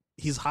likely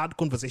he's had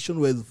conversation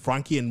with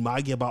Frankie and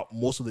Maggie about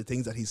most of the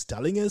things that he's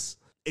telling us.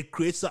 It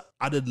creates that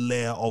added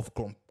layer of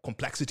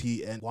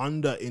complexity and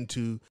wonder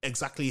into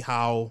exactly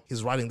how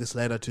he's writing this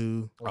letter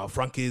to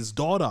Frankie's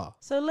daughter.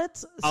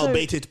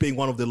 Albeit it being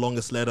one of the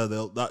longest letters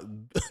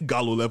that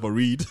girl will ever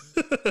read.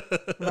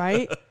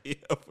 Right? Yeah,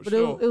 for but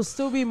sure. it'll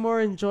still be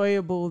more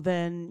enjoyable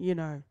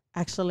than,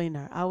 actually,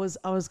 no. I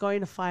was going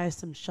to fire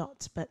some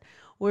shots, but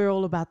we're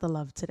all about the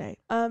love today.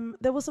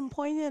 There were some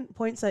poignant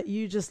points that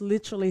you just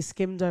literally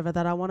skimmed over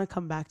that I want to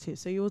come back to.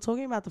 So you were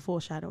talking about the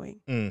foreshadowing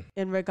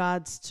in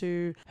regards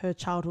to her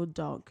childhood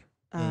dog,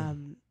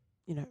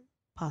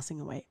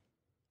 passing away.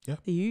 Yeah.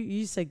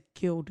 You said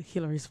killed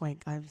Hilary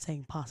Swank. I'm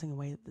saying passing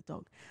away the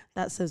dog.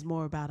 That says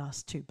more about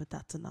us too, but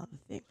that's another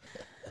thing.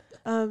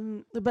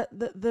 But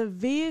the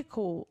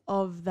vehicle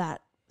of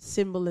that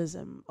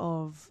symbolism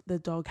of the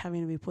dog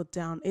having to be put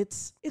down,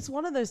 it's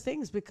one of those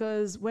things,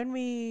 because when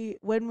we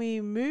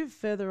move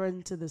further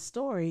into the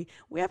story,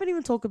 we haven't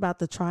even talked about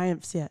the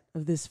triumphs yet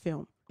of this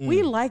film.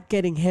 We like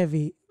getting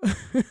heavy.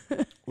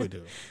 We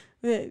do.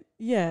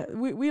 Yeah,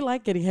 we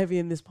like getting heavy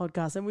in this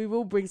podcast, and we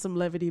will bring some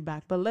levity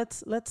back, but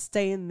let's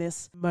stay in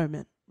this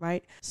moment,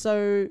 right?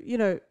 So, you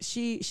know,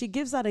 she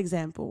gives that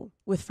example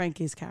with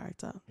Frankie's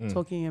character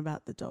talking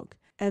about the dog.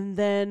 And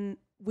then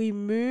we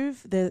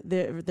move,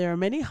 there are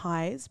many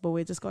highs, but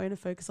we're just going to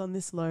focus on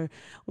this low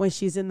when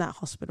she's in that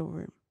hospital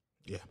room.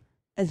 Yeah.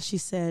 And she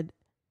said,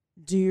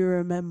 do you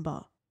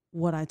remember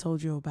what I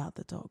told you about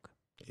the dog?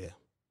 Yeah.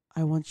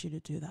 I want you to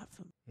do that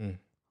for me. Mm.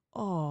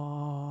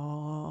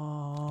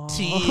 Oh,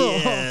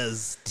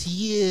 Tears.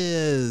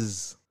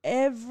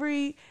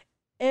 Every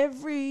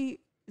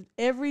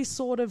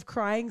sort of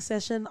crying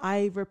session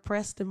I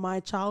repressed in my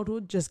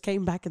childhood just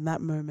came back in that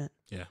moment.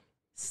 Yeah.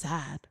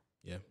 Sad.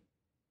 Yeah.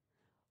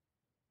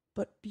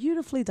 But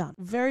beautifully done.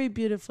 Very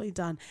beautifully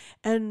done.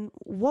 And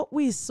what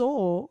we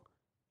saw,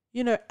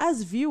 you know,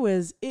 as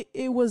viewers,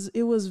 it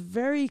was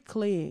very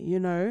clear, you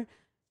know,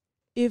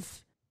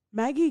 if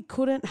Maggie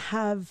couldn't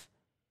have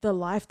the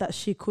life that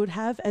she could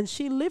have, and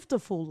she lived a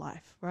full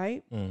life,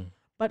 right?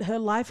 But her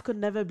life could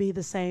never be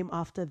the same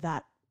after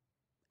that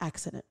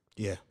accident.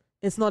 Yeah.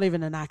 It's not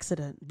even an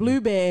accident. Blue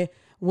Bear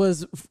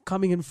was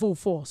coming in full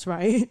force,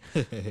 right?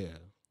 Yeah.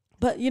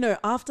 But, you know,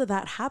 after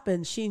that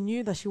happened, she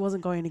knew that she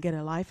wasn't going to get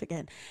her life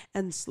again.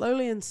 And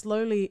slowly,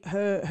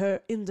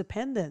 her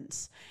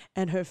independence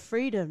and her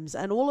freedoms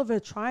and all of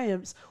her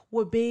triumphs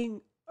were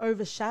being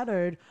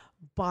overshadowed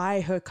by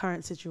her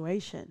current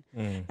situation.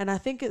 And I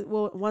think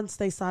once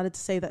they started to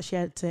say that she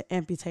had to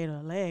amputate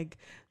her leg,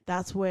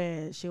 that's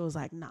where she was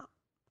like, nah,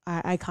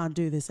 I can't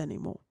do this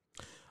anymore.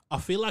 I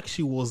feel like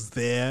she was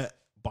there,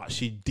 but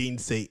she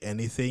didn't say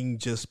anything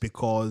just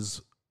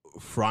because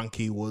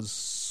Frankie was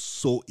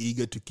so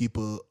eager to keep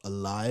her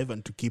alive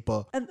and to keep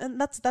her.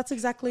 And that's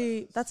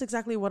exactly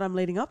what I'm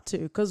leading up to,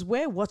 because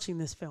we're watching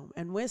this film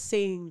and we're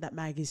seeing that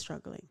Maggie's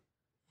struggling,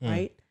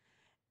 right?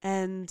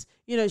 And,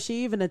 you know,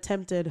 she even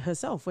attempted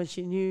herself when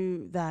she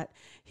knew that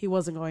he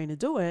wasn't going to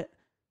do it.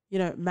 You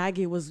know,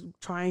 Maggie was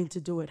trying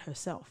to do it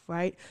herself,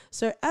 right?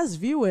 So as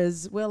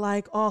viewers, we're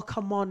like, oh,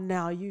 come on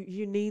now.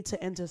 You need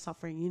to enter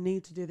suffering. You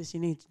need to do this. You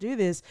need to do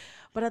this.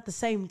 But at the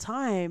same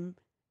time,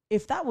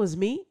 if that was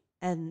me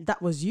and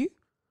that was you,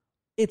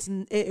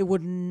 it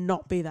would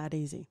not be that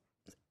easy.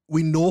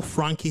 We know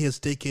Frankie has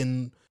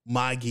taken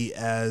Maggie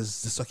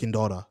as the second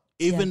daughter,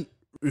 even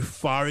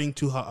referring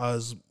to her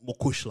as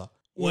Mokushla,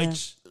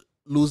 which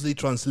loosely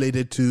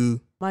translated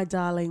to my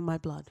darling, my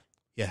blood.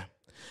 Yeah.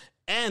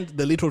 And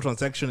the literal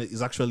translation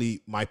is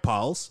actually my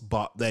pulse,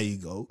 but there you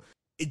go.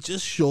 It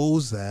just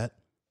shows that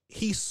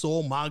he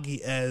saw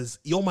Maggie as,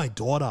 you're my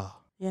daughter.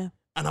 Yeah.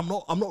 And I'm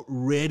not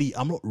ready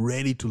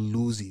to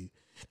lose you.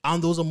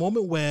 And there was a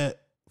moment where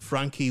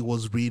Frankie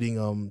was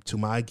reading to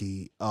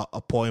Maggie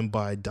a poem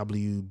by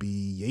W.B.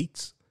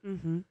 Yeats.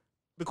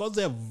 Because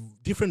there are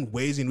different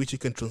ways in which you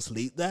can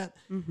translate that.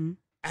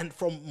 And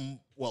from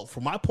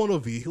my point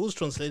of view, he was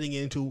translating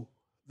it into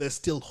there's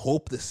still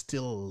hope, there's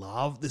still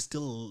love, there's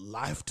still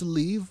life to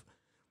live.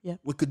 Yeah.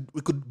 We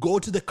could go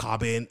to the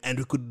cabin and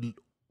we could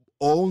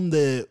own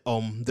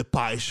the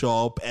pie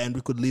shop and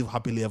we could live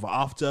happily ever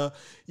after.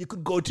 You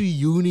could go to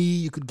uni,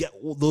 you could get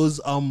all those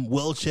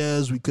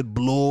wheelchairs, we could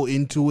blow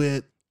into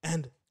it.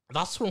 And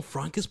that's from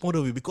Frankie's point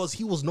of view, because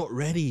he was not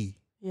ready.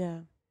 Yeah.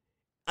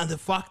 And the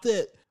fact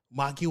that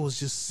Maggie was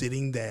just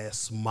sitting there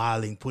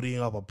smiling, putting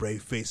up a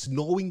brave face,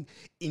 knowing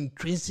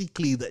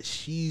intrinsically that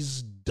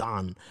she's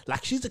done.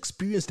 Like, she's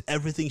experienced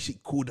everything she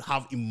could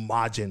have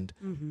imagined.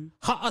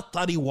 Her at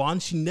 31,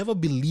 she never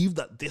believed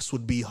that this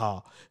would be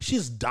her.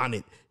 She's done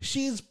it.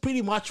 She's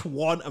pretty much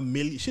won $1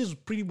 million. She's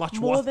pretty much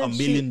worth $1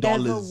 million. More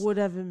than she ever would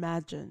have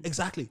imagined.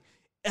 Exactly.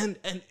 And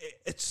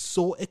it's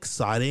so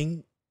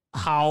exciting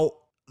how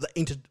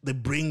they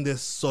bring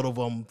this sort of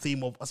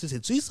theme of, as I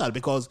said, suicide,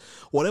 because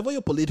whatever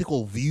your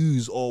political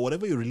views or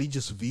whatever your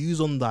religious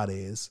views on that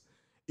is,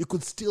 you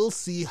could still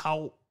see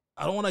how,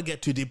 I don't want to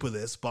get too deep with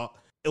this, but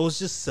it was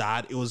just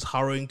sad. It was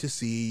harrowing to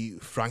see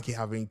Frankie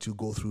having to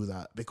go through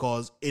that,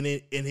 because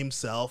in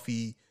himself,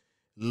 he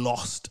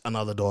lost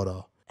another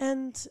daughter.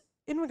 And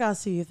in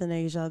regards to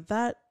euthanasia,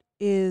 that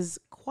is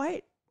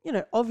quite, you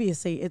know,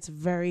 obviously it's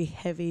very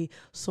heavy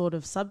sort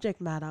of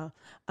subject matter,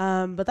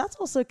 but that's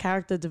also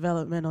character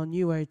development on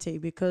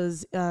UOT,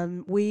 because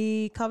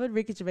we covered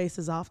Ricky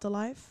Gervais's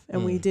Afterlife,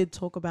 and we did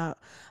talk about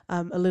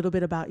a little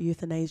bit about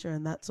euthanasia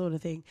and that sort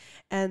of thing.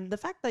 And the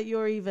fact that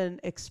you're even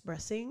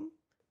expressing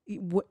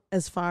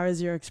as far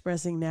as you're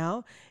expressing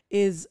now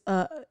is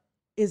a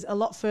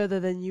lot further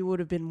than you would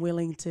have been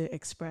willing to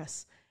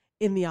express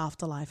in the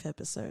Afterlife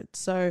episode.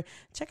 So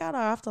check out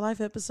our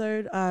Afterlife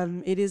episode.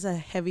 It is a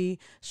heavy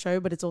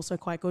show, but it's also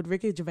quite good.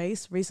 Ricky Gervais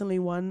recently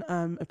won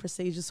a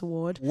prestigious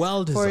award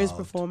for his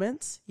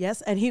performance.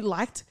 Yes, and he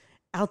liked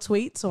our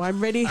tweet, so I'm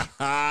ready.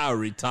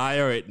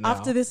 Retire it now.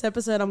 After this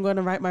episode, I'm going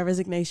to write my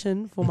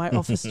resignation for my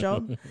office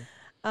job.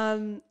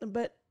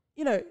 But,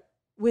 you know,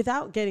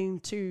 without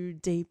getting too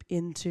deep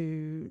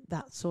into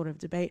that sort of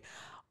debate,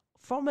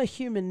 from a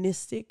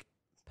humanistic,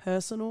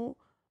 personal,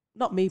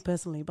 not me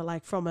personally, but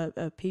like from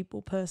a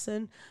people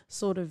person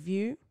sort of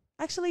view,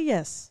 actually,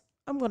 yes,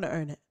 I'm going to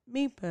own it.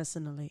 Me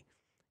personally,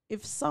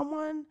 if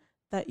someone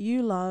that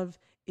you love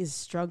is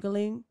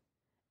struggling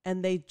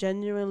and they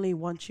genuinely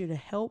want you to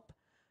help,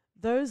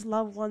 those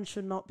loved ones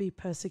should not be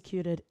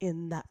persecuted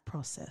in that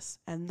process.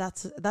 And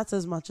that's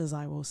as much as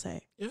I will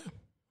say.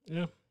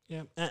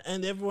 Yeah.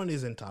 And everyone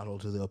is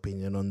entitled to their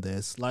opinion on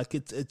this. Like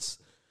it's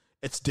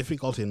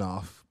difficult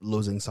enough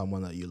losing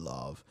someone that you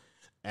love.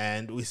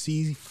 And we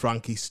see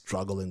Frankie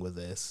struggling with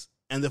this.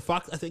 And the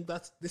fact, I think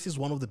this is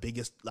one of the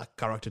biggest like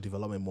character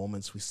development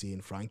moments we see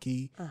in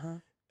Frankie.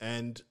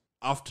 And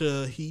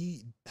after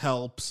he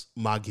helps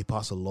Maggie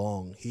pass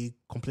along, he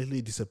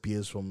completely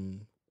disappears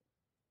from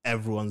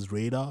everyone's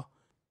radar.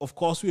 Of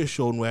course, we are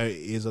shown where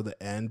he is at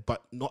the end,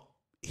 but not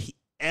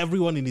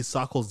everyone in his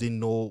circles didn't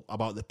know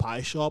about the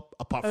pie shop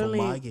apart from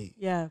Maggie.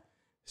 Yeah.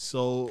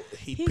 So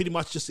he pretty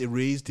much just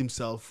erased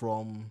himself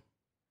from.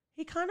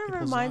 He kind of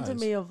reminded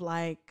me of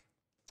like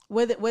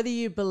whether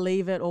you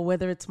believe it or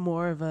whether it's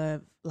more of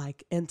a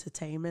like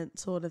entertainment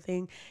sort of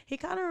thing. He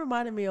kind of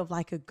reminded me of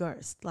like a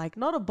ghost, like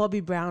not a Bobby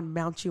Brown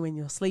mount you in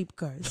your sleep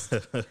ghost,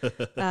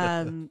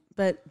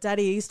 but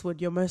Daddy Eastwood,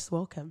 you're most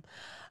welcome.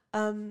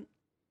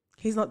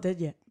 He's not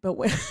dead yet, but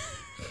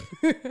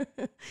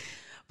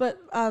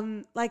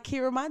like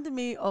he reminded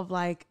me of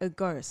like a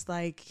ghost.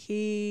 Like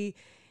he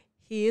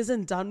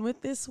isn't done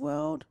with this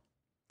world,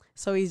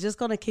 so he's just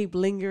gonna keep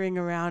lingering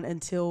around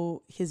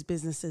until his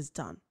business is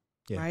done.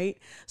 Yeah. Right.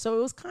 So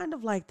it was kind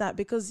of like that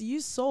because you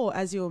saw,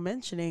 as you were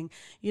mentioning,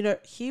 you know,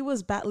 he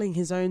was battling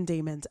his own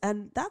demons.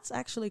 And that's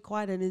actually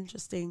quite an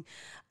interesting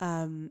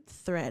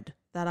thread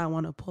that I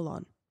want to pull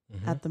on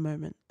at the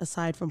moment,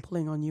 aside from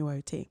pulling on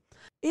UOT.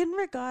 In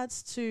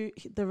regards to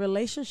the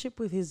relationship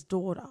with his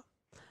daughter,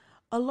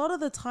 a lot of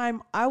the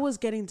time I was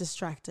getting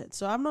distracted.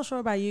 So I'm not sure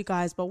about you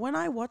guys, but when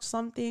I watch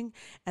something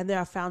and there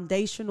are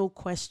foundational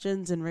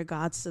questions in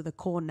regards to the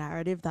core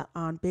narrative that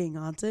aren't being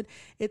answered,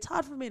 it's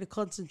hard for me to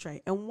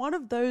concentrate. And one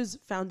of those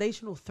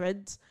foundational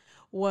threads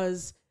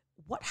was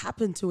what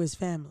happened to his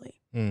family.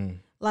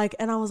 Like,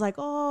 and I was like,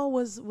 oh,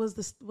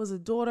 was a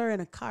daughter in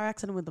a car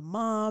accident with the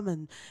mom,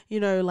 and you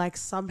know, like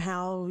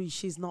somehow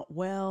she's not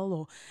well,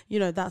 or you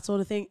know, that sort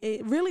of thing.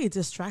 It really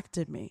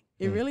distracted me.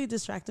 It really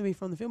distracted me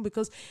from the film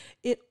because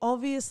it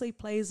obviously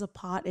plays a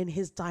part in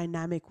his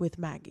dynamic with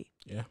Maggie.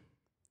 Yeah.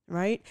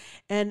 Right.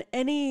 And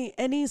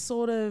any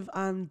sort of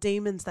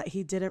demons that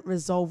he didn't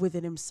resolve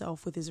within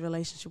himself with his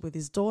relationship with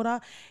his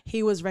daughter,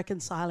 he was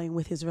reconciling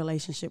with his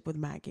relationship with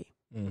Maggie.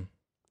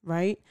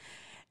 Right.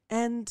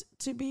 And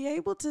to be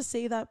able to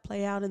see that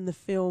play out in the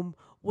film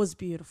was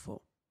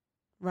beautiful,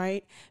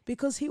 right?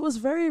 Because he was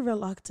very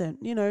reluctant.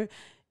 You know,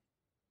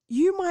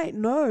 you might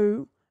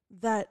know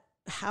that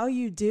how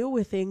you deal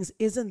with things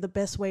isn't the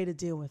best way to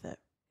deal with it.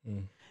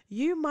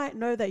 You might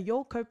know that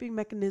your coping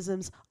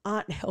mechanisms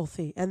aren't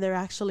healthy and they're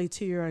actually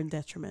to your own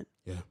detriment.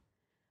 Yeah.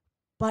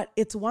 But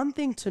it's one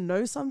thing to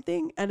know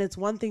something and it's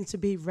one thing to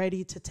be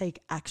ready to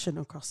take action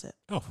across it.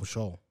 Oh, for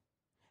sure.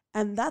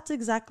 And that's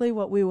exactly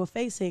what we were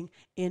facing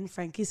in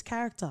Frankie's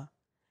character.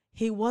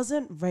 He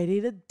wasn't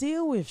ready to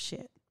deal with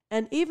shit.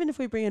 And even if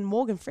we bring in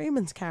Morgan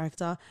Freeman's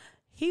character,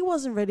 he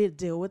wasn't ready to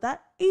deal with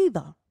that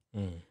either.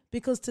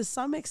 Because to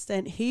some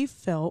extent, he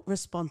felt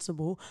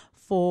responsible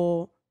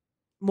for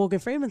Morgan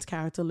Freeman's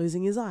character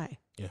losing his eye.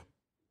 Yeah.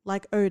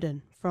 Like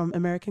Odin from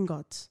American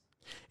Gods.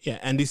 Yeah,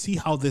 and you see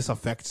how this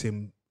affects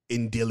him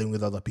in dealing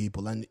with other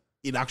people and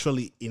in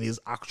his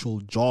actual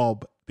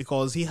job,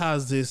 because he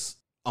has this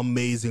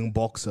amazing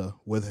boxer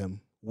with him,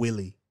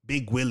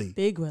 Big Willie,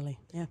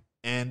 yeah.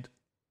 And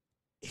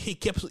he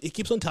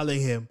keeps on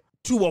telling him,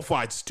 2 more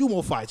fights, 3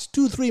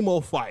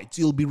 more fights,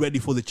 you'll be ready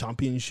for the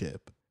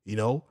championship. You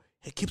know,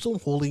 he keeps on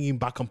holding him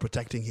back and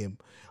protecting him.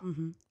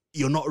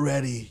 You're not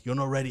ready.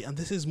 And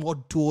this is more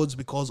towards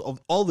because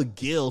of all the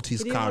guilt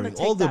he's carrying,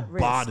 all the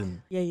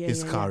burden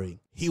he's carrying.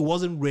 He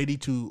wasn't ready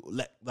to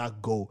let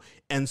that go.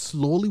 And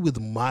slowly with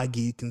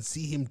Maggie, you can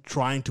see him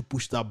trying to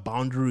push that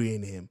boundary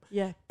in him.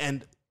 Yeah.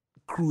 And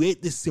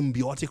create this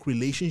symbiotic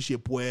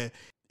relationship where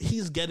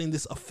he's getting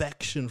this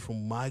affection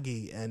from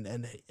Maggie, and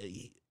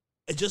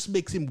it just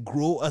makes him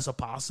grow as a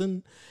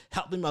person,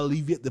 help him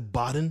alleviate the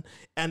burden.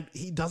 And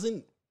he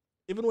doesn't,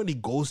 even when he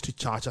goes to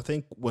church, I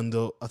think one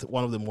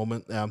of the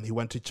moment he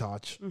went to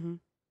church,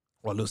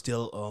 while he was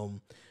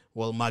still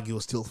Maggie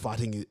was still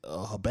fighting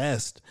her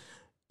best,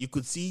 you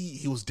could see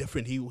he was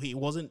different. He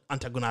wasn't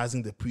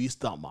antagonizing the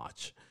priest that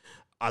much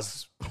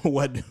as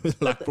when,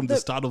 like, from the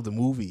start of the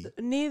movie.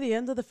 Near the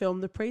end of the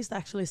film, the priest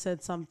actually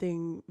said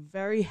something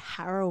very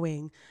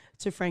harrowing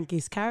to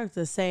Frankie's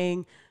character,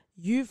 saying,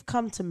 "You've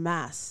come to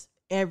mass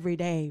every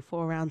day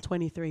for around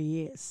 23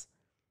 years.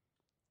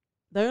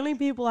 The only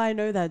people I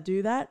know that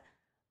do that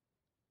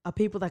are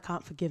people that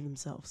can't forgive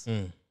themselves."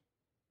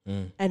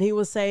 And he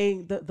was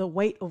saying that the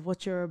weight of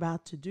what you're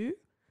about to do,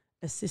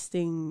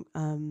 assisting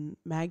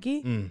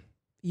Maggie,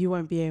 you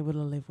won't be able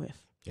to live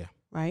with. Yeah.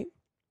 Right?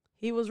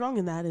 He was wrong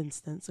in that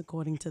instance,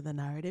 according to the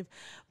narrative.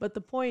 But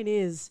the point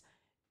is,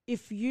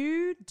 if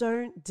you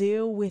don't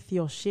deal with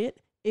your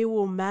shit, it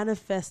will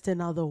manifest in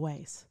other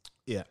ways.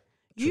 Yeah.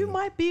 You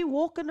might be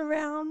walking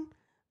around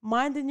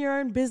minding your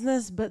own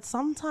business, but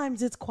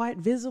sometimes it's quite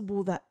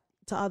visible that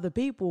to other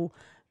people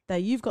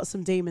that you've got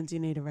some demons you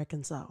need to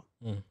reconcile.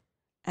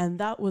 And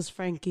that was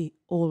Frankie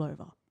all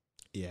over.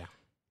 Yeah,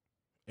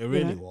 it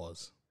really know?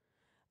 was.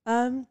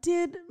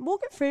 Did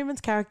Morgan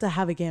Freeman's character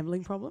have a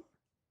gambling problem?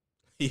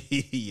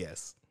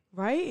 Yes.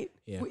 Right?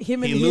 Yeah.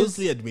 Him and he his,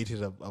 loosely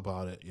admitted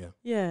about it. Yeah.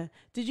 yeah.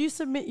 Did you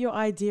submit your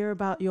idea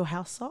about your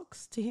house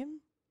socks to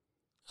him?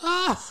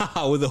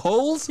 Ah, with the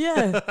holes?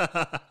 Yeah.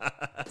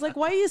 It's like,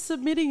 why are you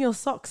submitting your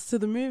socks to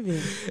the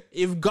movie?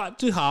 You've got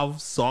to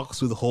have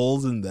socks with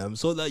holes in them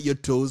so that your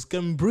toes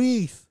can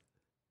breathe.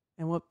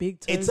 And what big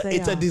toes It's they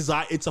a are.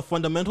 design. It's a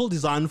fundamental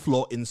design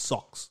flaw in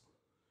socks.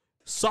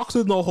 Socks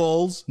with no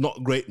holes,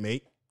 not great,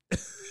 mate.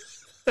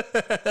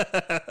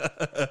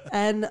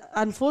 And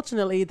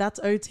unfortunately, that's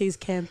OT's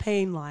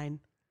campaign line.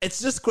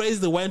 It's just crazy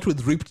they went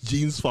with ripped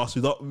jeans first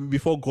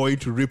before going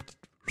to ripped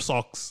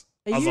socks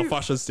Are as a you-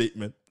 fashion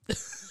statement.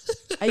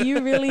 Are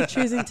you really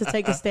choosing to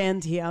take a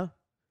stand here?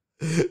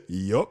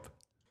 Yup.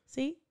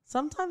 See,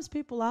 sometimes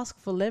people ask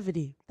for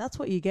levity. That's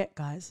what you get,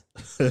 guys.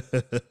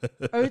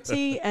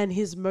 OT and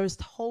his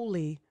most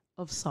holy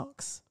of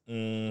socks.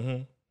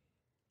 Mm-hmm.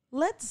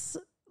 Let's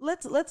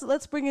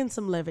bring in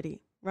some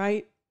levity,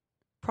 right?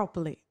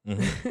 Properly.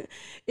 Mm-hmm.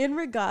 In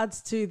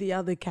regards to the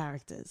other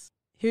characters,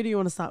 who do you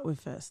want to start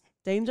with first?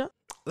 Danger?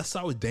 Let's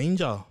start with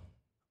Danger.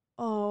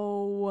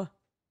 Oh,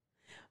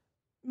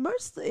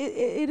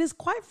 it is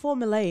quite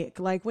formulaic.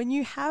 Like when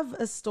you have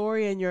a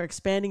story and you're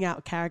expanding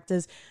out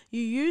characters,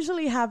 you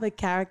usually have a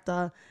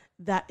character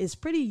that is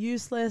pretty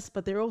useless,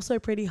 but they're also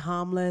pretty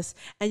harmless,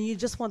 and you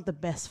just want the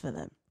best for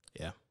them.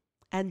 Yeah.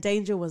 And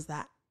Danger was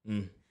that.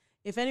 Mm.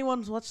 If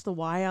anyone's watched The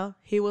Wire,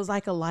 he was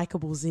like a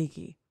likable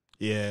Ziggy.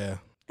 Yeah,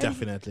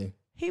 definitely.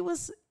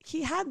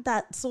 He had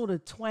that sort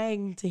of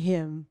twang to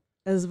him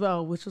as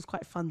well, which was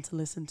quite fun to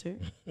listen to.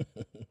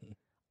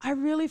 I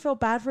really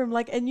felt bad for him.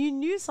 Like, and you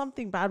knew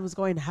something bad was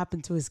going to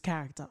happen to his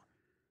character.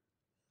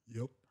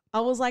 Yep. I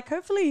was like,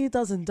 hopefully he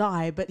doesn't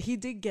die, but he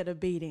did get a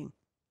beating.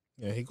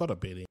 Yeah, he got a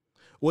beating,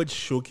 which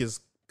shook his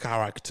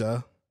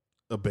character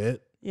a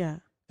bit. Yeah.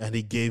 And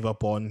he gave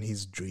up on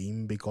his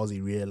dream because he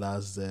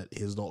realized that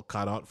he's not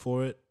cut out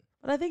for it.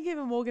 But I think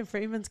even Morgan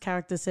Freeman's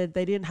character said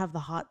they didn't have the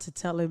heart to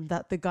tell him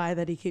that the guy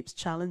that he keeps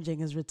challenging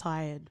is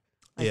retired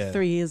like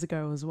 3 years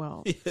ago as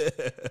well.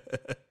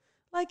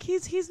 Like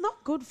he's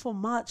not good for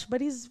much,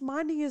 but he's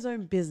minding his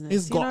own business.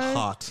 He's got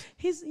heart.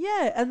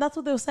 And that's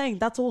what they were saying.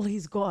 That's all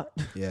he's got.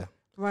 Yeah.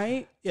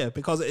 Right? Yeah,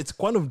 because it's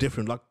kind of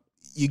different. Like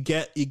you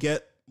get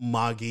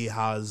Maggie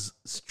has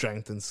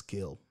strength and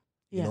skill.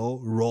 Yeah. You know,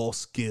 raw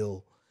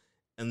skill.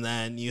 And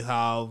then you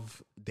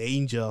have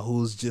Danger,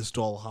 who's just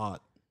all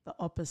heart. The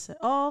opposite.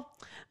 Oh,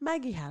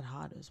 Maggie had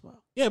heart as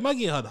well. Yeah,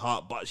 Maggie had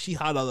heart, but she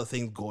had other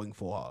things going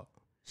for her.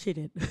 She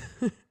did.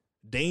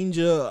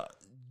 Danger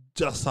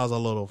just has a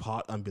lot of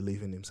heart and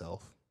belief in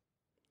himself.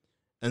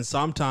 And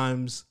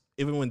sometimes,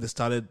 even when they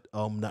started,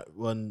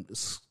 when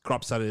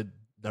Scrub started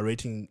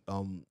narrating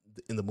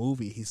in the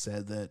movie, he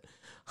said that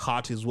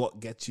heart is what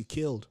gets you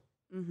killed,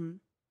 Mm-hmm.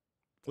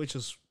 which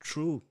is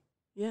true.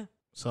 Yeah.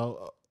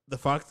 So the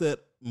fact that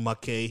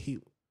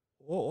McKay,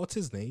 what's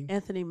his name?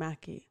 Anthony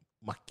Mackie.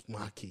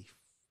 Mackie.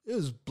 It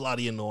was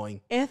bloody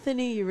annoying.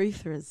 Anthony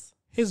Urethras.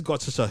 He's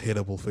got such a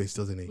hateable face,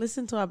 doesn't he?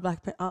 Listen to our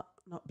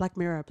Black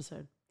Mirror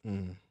episode.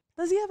 Mm.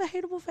 Does he have a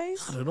hateable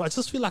face? I don't know. I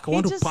just feel like I He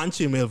want just- to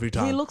punch him every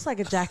time. He looks like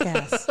a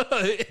jackass.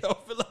 I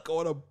feel like I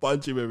want to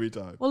punch him every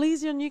time. Well,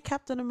 he's your new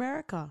Captain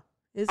America.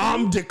 Isn't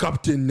I'm he? the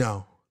captain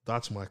now.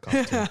 That's my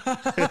captain.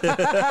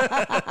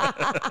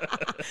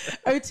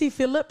 O.T.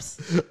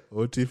 Phillips.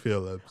 O.T.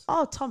 Phillips.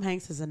 Oh, Tom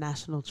Hanks is a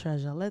national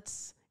treasure.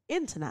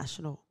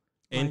 International.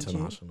 mind you.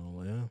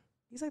 International, yeah.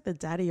 He's like the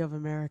daddy of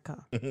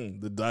America.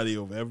 The daddy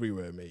of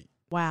everywhere, mate.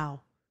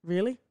 Wow.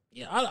 Really?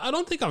 Yeah, I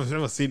don't think I've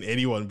ever seen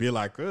anyone be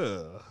like,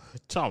 ugh,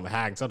 Tom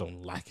Hanks, I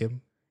don't like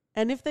him.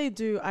 And if they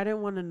do, I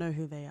don't want to know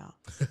who they are.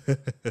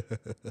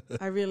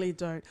 I really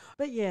don't.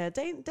 But yeah,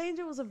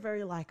 Danger was a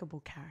very likable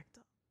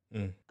character.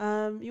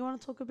 You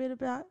want to talk a bit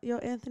about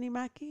your Anthony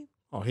Mackie?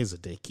 Oh, he's a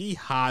dick. He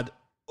had,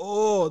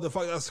 the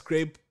fact that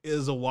Scrape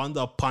is the one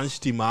that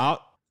punched him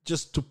out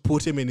just to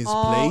put him in his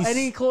place. And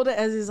he called it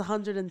as his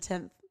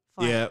 110th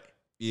fight.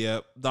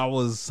 Yeah, that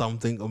was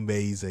something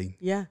amazing.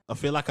 Yeah. I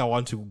feel like I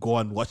want to go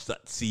and watch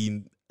that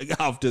scene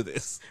after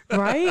this.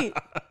 Right?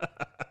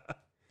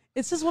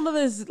 It's just one of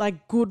those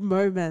like good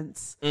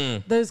moments,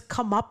 those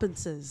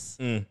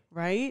comeuppances,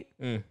 right?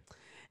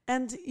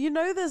 And you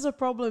know there's a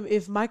problem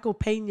if Michael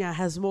Pena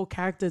has more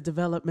character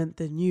development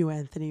than you,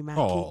 Anthony Mackie.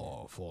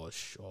 Oh, for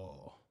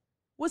sure.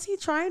 Was he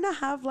trying to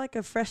have like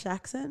a fresh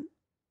accent?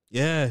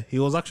 Yeah, he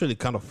was actually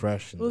kind of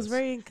fresh. It was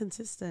very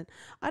inconsistent.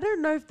 I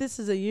don't know if this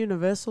is a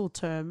universal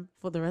term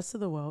for the rest of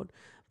the world,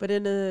 but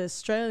in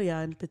Australia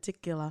in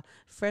particular,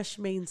 fresh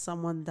means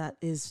someone that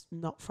is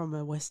not from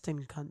a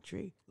Western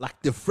country.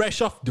 like the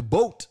fresh off the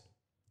boat.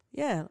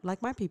 Yeah,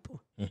 like my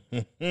people.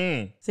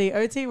 See,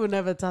 OT will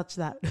never touch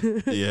that.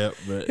 Yeah,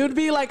 but He would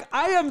be like,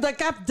 I am the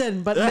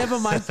captain, but never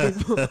my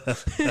people.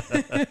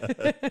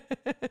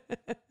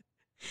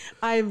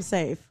 I am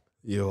safe.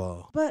 you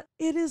are. But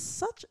it is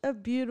such a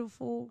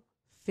beautiful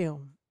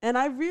film. And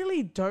I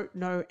really don't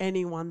know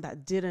anyone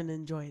that didn't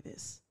enjoy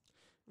this.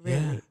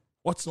 Really. Yeah.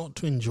 What's not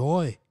to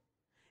enjoy?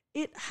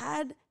 It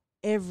had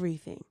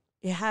everything.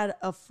 It had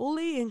a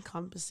fully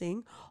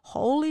encompassing,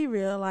 wholly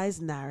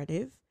realized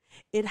narrative.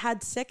 It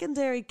had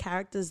secondary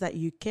characters that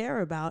you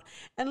care about.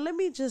 And let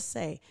me just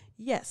say,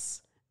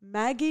 yes,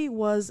 Maggie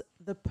was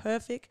the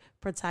perfect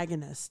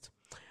protagonist.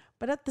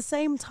 But at the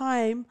same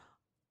time,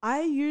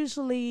 I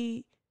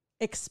usually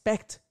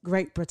expect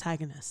great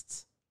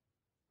protagonists,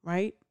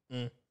 right?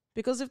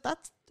 Because if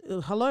that's,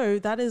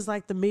 that is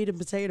like the meat and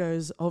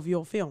potatoes of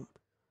your film.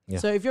 Yeah.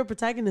 So if your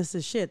protagonist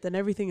is shit, then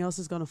everything else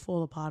is going to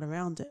fall apart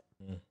around it,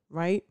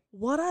 right?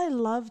 What I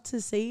love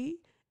to see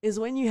is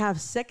when you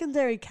have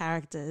secondary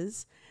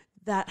characters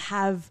that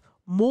have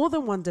more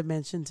than one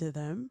dimension to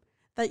them,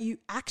 that you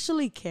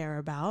actually care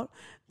about,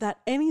 that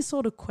any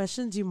sort of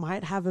questions you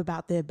might have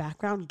about their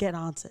background get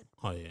answered.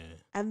 Oh, yeah.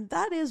 And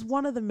that is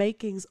one of the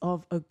makings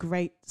of a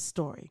great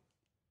story.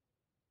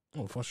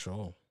 Oh, for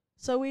sure.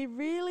 So we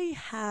really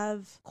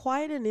have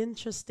quite an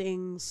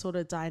interesting sort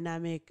of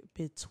dynamic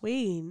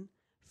between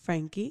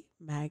Frankie,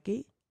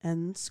 Maggie,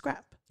 and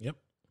Scrap. Yep.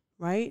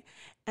 Right?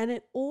 And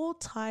it all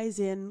ties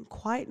in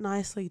quite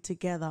nicely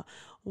together.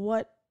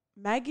 What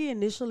Maggie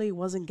initially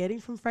wasn't getting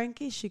from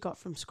Frankie, she got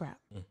from Scrap.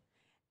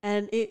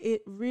 And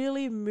it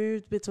really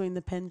moved between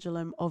the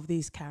pendulum of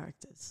these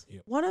characters.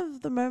 Yep. One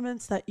of the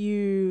moments that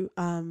you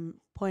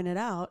pointed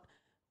out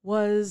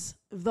was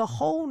the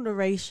whole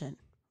narration,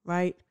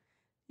 right?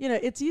 You know,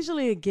 it's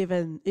usually a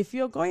given. If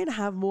you're going to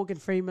have Morgan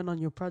Freeman on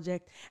your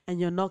project and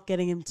you're not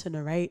getting him to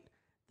narrate,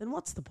 then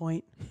what's the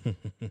point?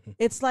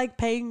 It's like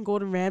paying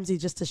Gordon Ramsay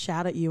just to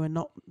shout at you and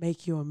not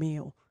make you a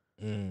meal.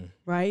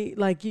 Right?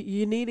 Like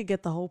you need to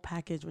get the whole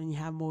package when you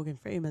have Morgan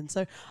Freeman.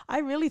 So I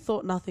really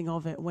thought nothing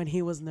of it when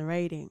he was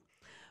narrating.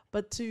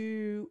 But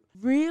to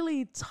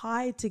really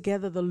tie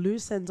together the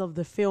loose ends of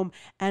the film,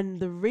 and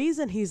the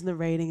reason he's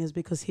narrating is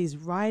because he's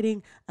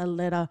writing a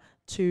letter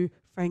to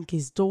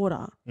Frankie's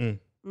daughter.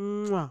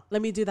 Mwah.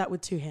 Let me do that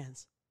with two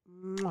hands.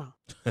 Mwah.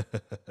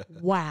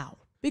 Wow.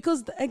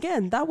 Because,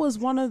 again, that was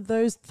one of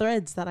those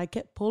threads that I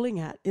kept pulling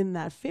at in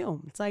that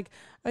film. It's like,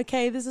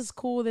 okay, this is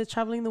cool. They're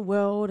traveling the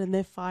world and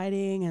they're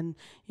fighting and,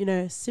 you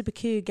know, super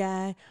cute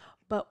guy.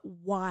 But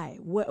why?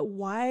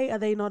 Why are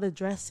they not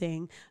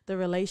addressing the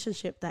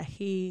relationship that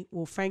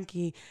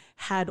Frankie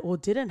had or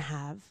didn't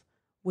have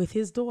with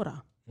his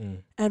daughter?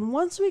 And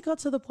once we got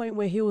to the point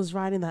where he was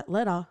writing that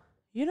letter,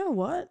 you know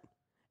what?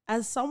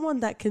 As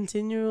someone that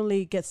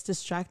continually gets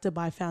distracted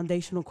by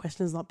foundational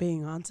questions not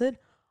being answered,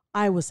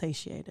 I was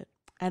satiated.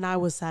 And I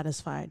was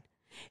satisfied.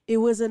 It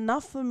was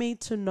enough for me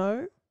to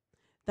know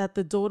that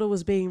the daughter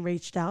was being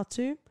reached out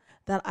to,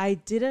 that I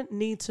didn't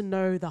need to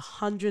know the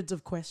hundreds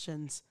of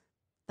questions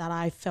that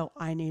I felt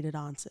I needed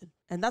answered.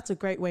 And that's a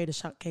great way to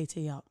shut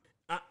KT up.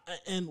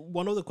 And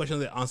one of the questions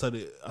they answered,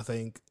 I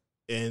think,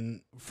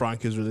 in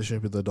Frankie's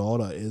relationship with the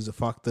daughter is the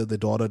fact that the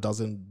daughter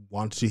doesn't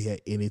want to hear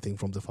anything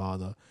from the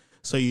father.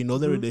 So you know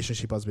the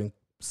relationship has been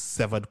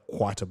severed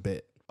quite a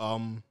bit.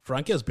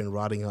 Frankie has been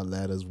writing her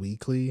letters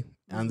weekly,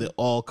 and they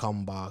all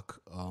come back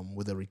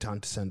with a return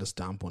to sender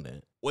stamp on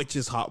it, which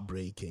is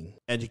heartbreaking.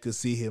 And you can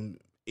see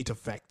it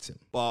affects him.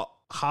 But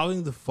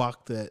having the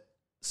fact that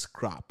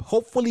Scrap,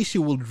 hopefully she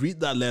will read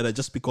that letter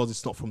just because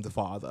it's not from the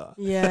father.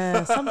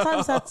 Yeah,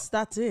 sometimes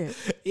that's it.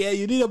 Yeah,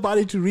 you need a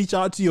body to reach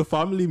out to your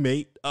family,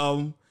 mate.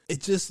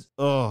 It's just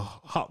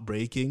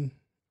heartbreaking.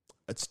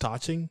 It's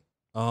touching.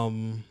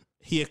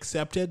 He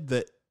accepted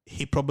that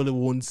he probably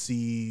won't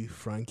see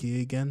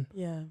Frankie again.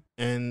 Yeah.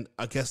 And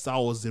I guess that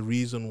was the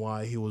reason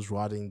why he was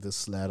writing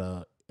this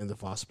letter in the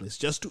first place,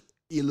 just to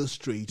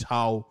illustrate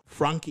how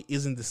Frankie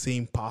isn't the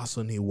same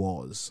person he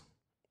was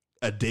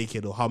a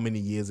decade or how many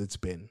years it's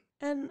been.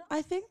 And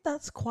I think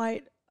that's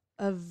quite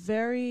a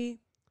very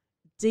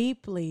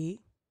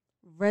deeply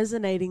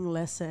resonating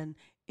lesson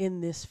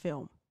in this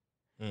film.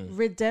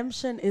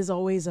 Redemption is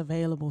always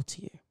available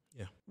to you.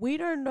 Yeah. We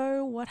don't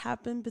know what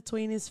happened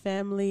between his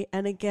family.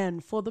 And again,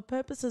 for the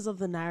purposes of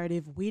the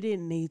narrative, we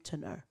didn't need to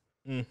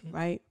know,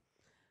 right?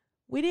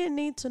 We didn't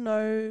need to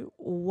know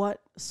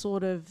what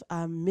sort of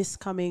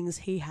miscomings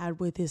he had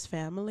with his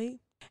family.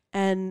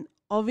 And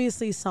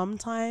obviously,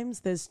 sometimes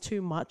there's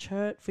too much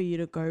hurt for you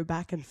to go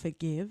back and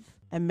forgive.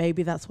 And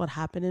maybe that's what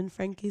happened in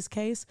Frankie's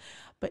case.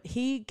 But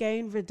he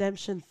gained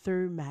redemption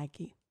through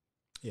Maggie.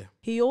 Yeah.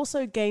 He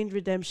also gained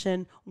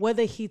redemption,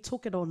 whether he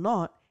took it or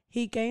not,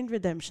 he gained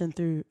redemption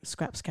through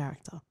Scrap's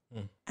character.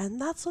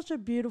 And that's such a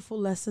beautiful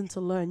lesson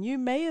to learn. You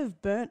may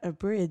have burnt a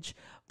bridge,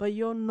 but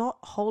you're not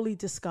wholly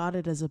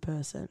discarded as a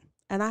person.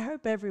 And I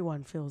hope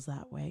everyone feels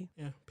that way.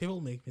 Yeah. People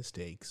make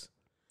mistakes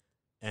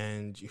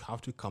and you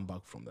have to come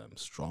back from them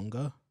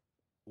stronger.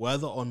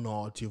 Whether or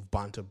not you've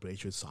burnt a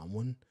bridge with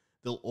someone,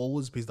 there'll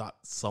always be that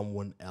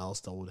someone else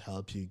that would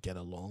help you get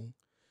along.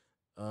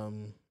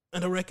 And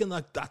I reckon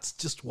like that's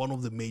just one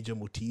of the major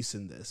motifs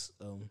in this.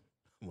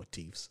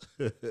 Motifs.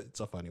 It's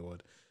a funny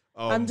word.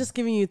 I'm just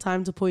giving you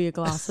time to pull your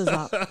glasses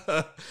up.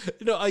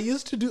 You know, I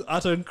used to do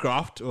art and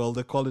craft. Well,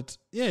 they call it,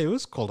 it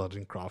was called art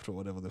and craft or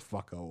whatever the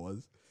fuck I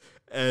was.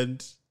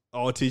 And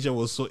our teacher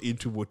was so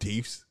into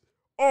motifs.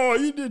 Oh,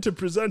 you need to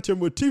present your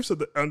motifs at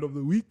the end of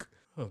the week.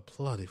 Oh,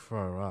 bloody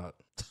far out.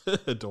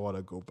 I don't want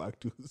to go back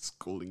to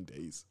schooling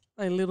days.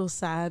 A little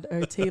sad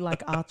OT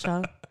like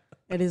Archer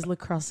at his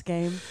lacrosse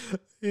game.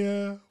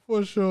 Yeah,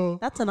 for sure.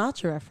 That's an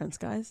Archer reference,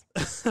 guys.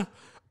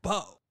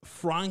 But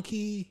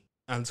Frankie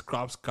and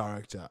Scrap's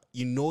character,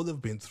 you know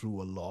they've been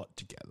through a lot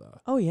together.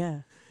 Oh,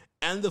 yeah.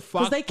 And the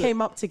Because fact they that-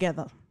 came up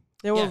together.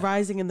 They were Yeah.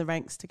 rising in the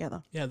ranks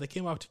together. Yeah, they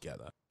came up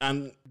together.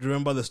 And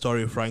remember the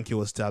story Frankie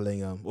was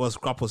telling,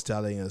 Scrap was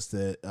telling us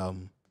that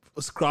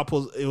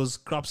it was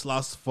Scrap's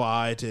last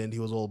fight and he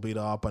was all beat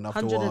up, and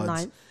afterwards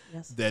 109th,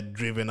 yes. they'd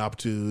driven up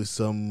to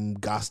some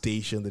gas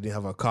station. They didn't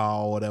have a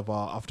car or whatever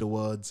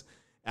afterwards,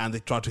 and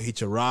they tried to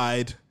hitch a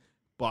ride,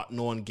 but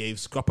no one gave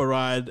Scrap a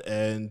ride,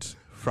 and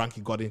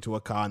Frankie got into a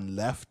car and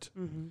left.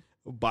 Mm-hmm.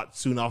 But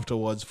soon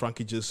afterwards,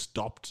 Frankie just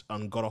stopped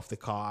and got off the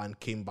car and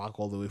came back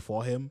all the way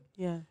for him.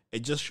 Yeah. It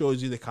just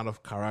shows you the kind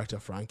of character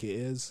Frankie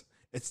is.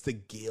 It's the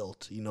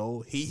guilt, you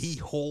know. He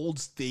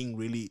holds thing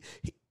really.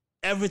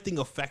 Everything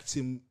affects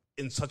him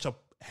in such a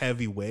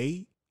heavy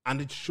way,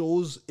 and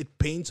it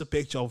paints a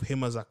picture of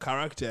him as a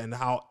character and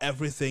how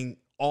everything,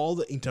 all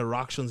the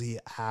interactions he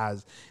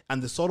has,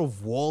 and the sort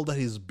of wall that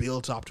he's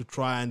built up to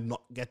try and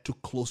not get too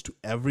close to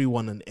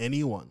everyone and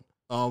anyone.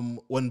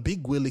 When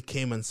Big Willie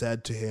came and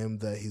said to him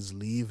that he's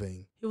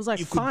leaving, He was like,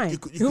 you could- fine. you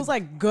could- He was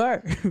like,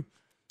 go.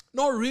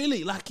 not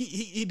really. Like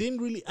he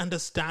didn't really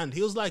understand.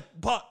 He was like,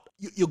 but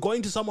you're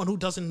going to someone who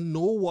doesn't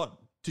know what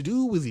to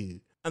do with you.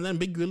 And then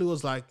Big Willie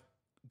was like,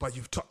 but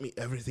you've taught me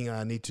everything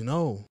I need to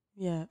know.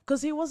 Yeah.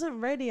 Because he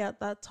wasn't ready at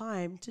that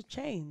time to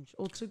change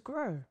or to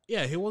grow.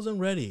 Yeah, he wasn't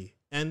ready.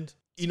 And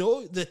you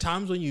know, the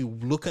times when you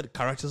look at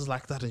characters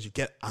like that and you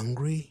get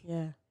angry,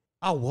 Yeah.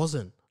 I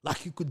wasn't.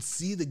 Like, you could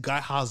see the guy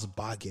has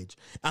baggage.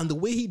 And the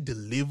way he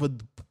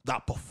delivered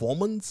that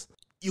performance,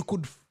 you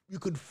could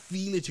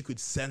feel it, you could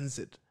sense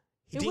it.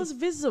 It was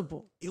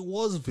visible. It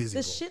was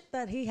visible. The shit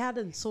that he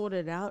hadn't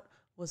sorted out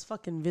was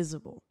fucking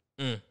visible.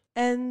 Mm.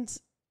 And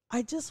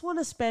I just want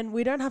to spend,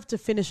 we don't have to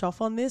finish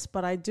off on this,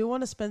 but I do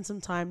want to spend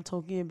some time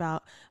talking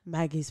about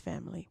Maggie's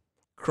family.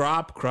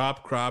 Crap.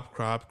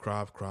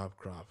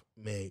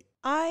 Mate.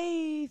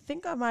 I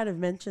think I might have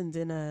mentioned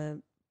in a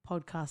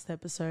podcast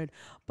episode,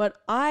 but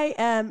I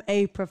am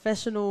a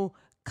professional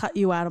cut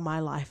you out of my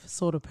life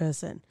sort of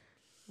person.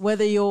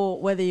 Whether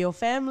you're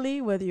family,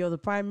 whether you're the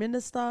prime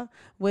minister,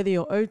 whether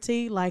you're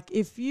OT, like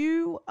if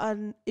you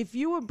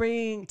were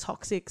bringing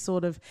toxic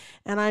sort of,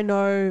 and I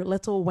know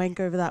let's all wank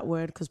over that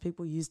word because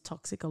people use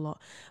toxic a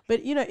lot,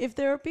 but you know, if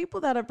there are people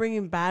that are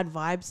bringing bad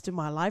vibes to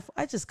my life,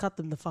 I just cut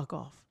them the fuck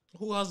off.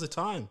 Who has the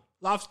time?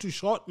 Life's too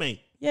short,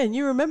 mate. Yeah, and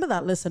you remember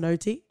that lesson,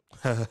 OT.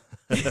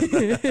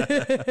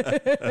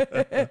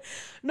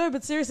 No,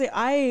 but seriously,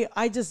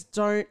 I just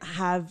don't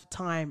have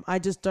time. I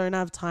just don't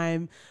have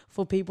time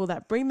for people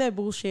that bring their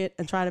bullshit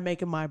and try to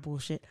make it my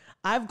bullshit.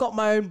 I've got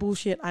my own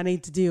bullshit I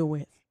need to deal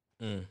with,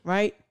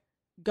 right?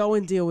 Go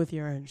and deal with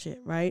your own shit,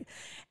 right?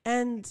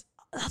 And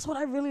that's what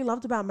I really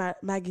loved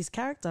about Maggie's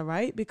character,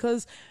 right?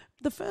 Because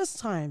the first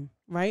time,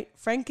 right,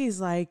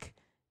 Frankie's like,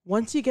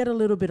 once you get a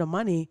little bit of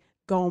money,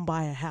 go and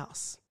buy a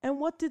house. And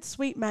what did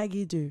sweet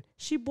Maggie do?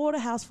 She bought a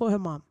house for her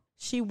mom.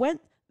 She went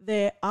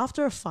there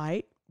after a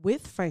fight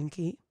with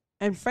Frankie,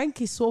 and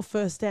Frankie saw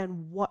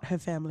firsthand what her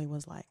family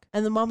was like.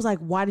 And the mom's like,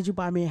 why did you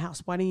buy me a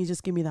house? Why didn't you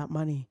just give me that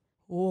money?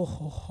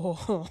 Oh,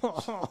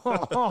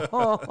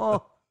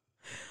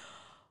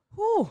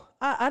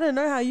 I don't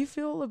know how you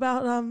feel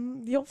about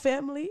your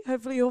family.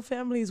 Hopefully your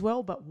family as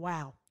well, but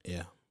wow.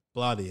 Yeah.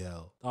 Bloody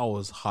hell. That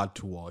was hard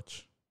to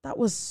watch. That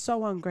was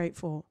so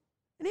ungrateful.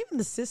 And even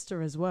the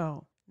sister as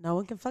well. No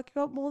one can fuck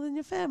you up more than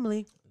your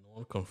family. No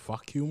one can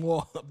fuck you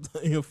more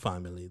than your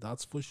family,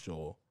 that's for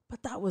sure.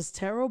 But that was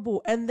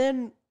terrible. And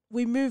then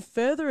we move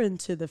further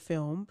into the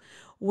film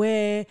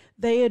where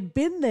they had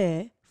been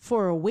there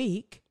for a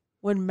week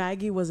when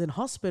Maggie was in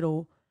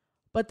hospital,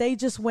 but they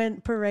just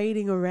went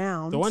parading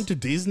around. They went to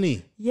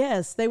Disney.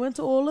 Yes, they went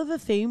to all of the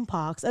theme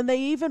parks, and they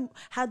even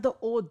had the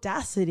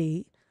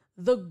audacity,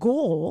 the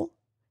gall,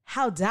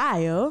 how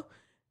dare,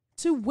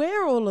 to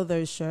wear all of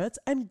those shirts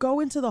and go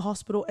into the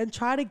hospital and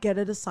try to get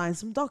her to sign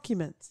some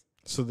documents.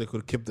 So they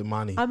could keep the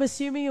money. I'm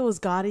assuming it was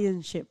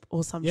guardianship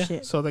or some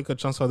shit. So they could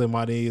transfer the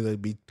money,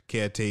 they'd be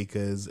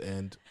caretakers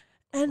and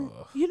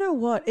you know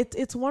what?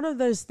 It's one of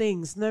those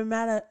things, no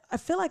matter, I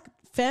feel like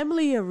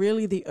family are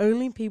really the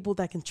only people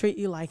that can treat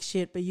you like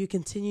shit, but you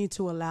continue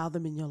to allow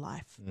them in your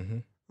life. Mm-hmm.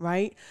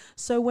 Right?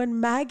 So when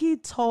Maggie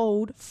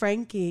told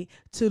Frankie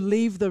to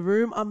leave the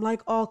room, I'm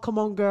like, oh, come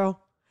on,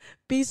 girl.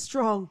 Be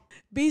strong.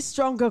 Be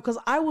stronger, because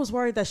I was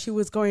worried that she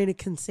was going to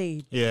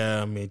concede.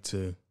 Yeah, me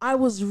too. I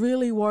was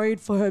really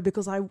worried for her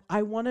because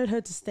I wanted her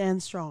to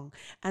stand strong,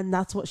 and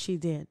that's what she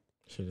did.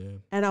 She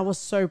did. And I was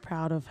so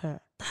proud of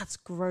her. That's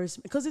gross,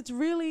 because it's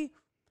really,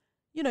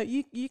 you know,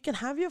 you can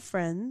have your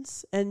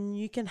friends and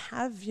you can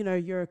have, you know,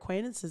 your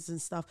acquaintances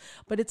and stuff,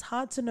 but it's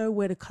hard to know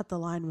where to cut the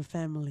line with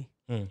family.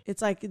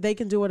 It's like they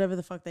can do whatever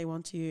the fuck they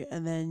want to you,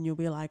 and then you'll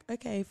be like,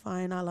 okay,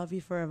 fine, I love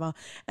you forever.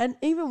 And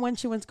even when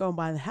she went to go and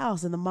buy the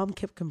house and the mum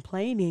kept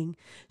complaining,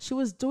 she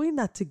was doing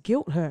that to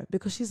guilt her,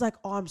 because she's like,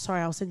 oh, I'm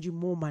sorry, I'll send you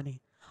more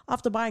money.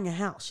 after buying a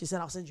house, she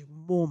said, I'll send you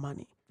more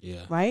money.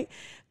 Yeah. Right?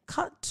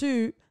 Cut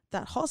to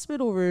that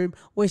hospital room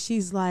where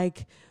she's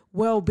like,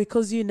 well,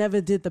 because you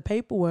never did the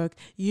paperwork,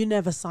 you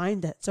never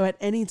signed it. So at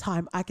any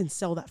time, I can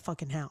sell that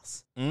fucking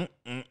house.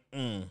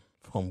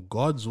 From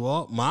God's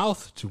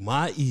mouth to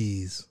my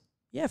ears.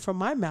 Yeah, from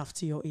my mouth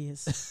to your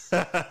ears.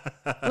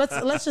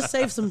 Let's just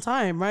save some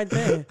time right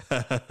there.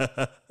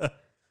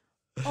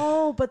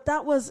 Oh, but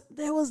it was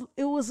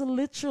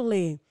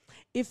literally,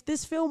 if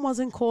this film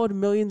wasn't called $1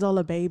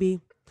 Million Baby,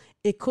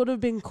 it could have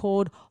been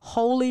called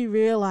Wholly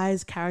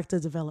Realized Character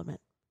Development.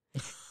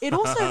 It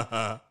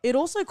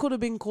also could have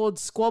been called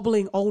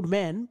Squabbling Old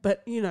Men,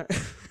 but you know.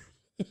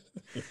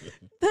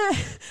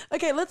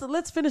 Okay,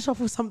 let's finish off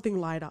with something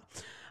lighter.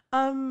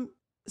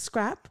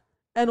 Scrap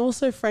and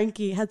also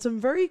Frankie had some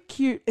very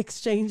cute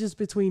exchanges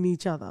between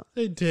each other.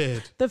 They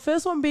did. The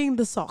first one being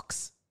the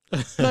socks.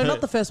 No, not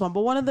the first one,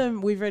 but one of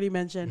them we've already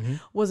mentioned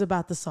was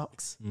about the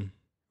socks.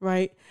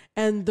 Right?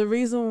 And the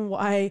reason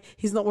why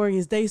he's not wearing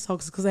his day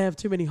socks is because they have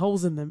too many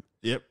holes in them.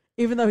 Yep.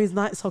 Even though his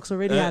night socks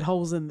already had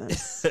holes in them.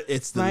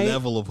 It's the right?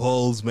 level of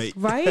holes, mate.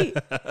 Right?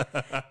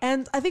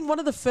 And I think one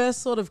of the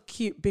first sort of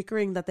cute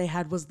bickering that they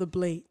had was the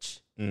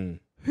bleach.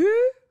 Who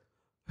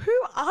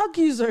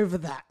argues over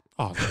that?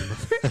 Oh,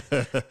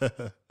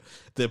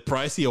 the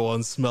pricier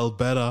ones smell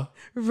better.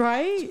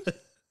 Right?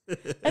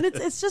 And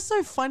it's just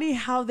so funny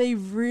how they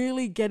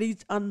really get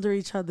under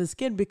each other's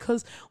skin,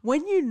 because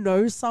when you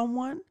know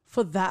someone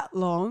for that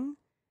long,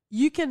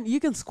 you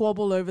can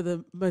squabble over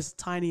the most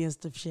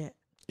tiniest of shit.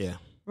 Yeah.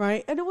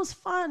 Right? And it was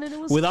fun and it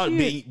was without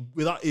cute.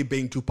 without it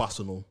being too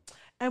personal.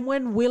 And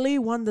when Willie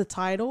won the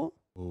title,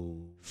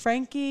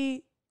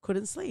 Frankie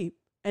couldn't sleep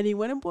and he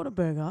went and bought a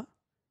burger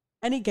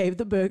and he gave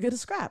the burger to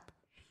Scrap.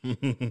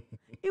 It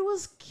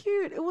was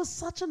cute. It was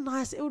such a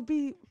nice, it would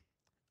be,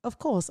 of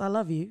course, I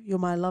love you. You're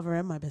my lover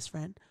and my best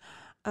friend.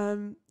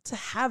 To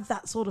have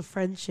that sort of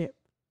friendship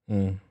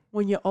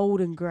when you're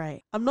old and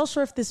grey. I'm not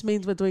sure if this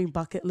means we're doing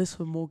bucket list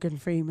for Morgan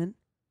Freeman.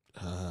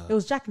 It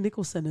was Jack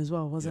Nicholson as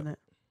well, wasn't it?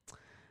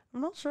 I'm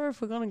not sure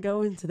if we're going to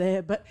go into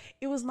there, but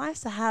it was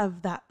nice to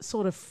have that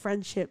sort of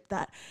friendship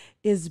that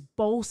is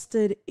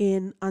bolstered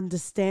in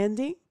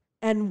understanding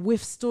and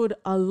withstood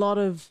a lot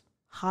of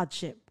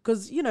hardship.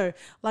 Because, you know,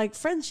 like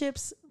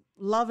friendships,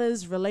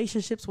 lovers,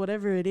 relationships,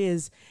 whatever it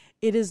is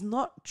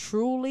not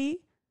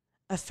truly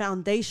a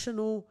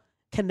foundational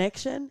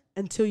connection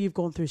until you've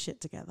gone through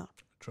shit together.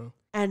 True.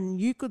 And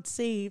you could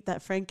see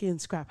that Frankie and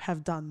Scrap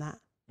have done that,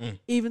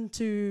 even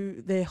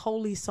to their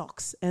holy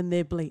socks and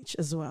their bleach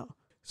as well.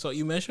 So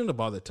you mentioned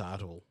about the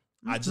title.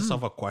 I just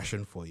have a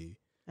question for you.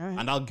 All right.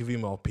 And I'll give you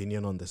my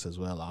opinion on this as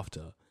well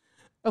after.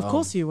 Of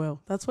course you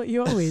will. That's what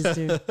you always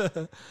do.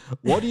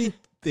 What do you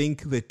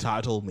think the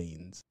title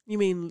means? You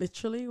mean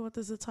literally? What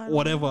does the title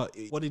Whatever.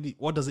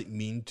 What does it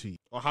mean to you?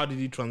 Or how did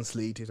you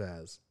translate it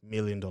as $1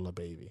 Million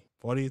Baby?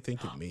 What do you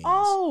think it means?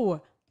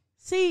 Oh,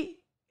 see,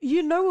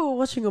 you know we were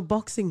watching a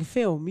boxing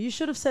film. You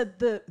should have said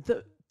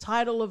the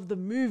title of the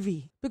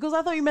movie, because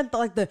I thought you meant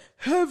the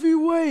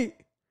heavyweight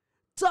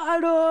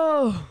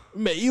title.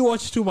 Mate, you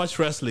watch too much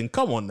wrestling.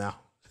 Come on now.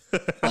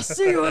 I'll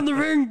see you in the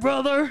ring,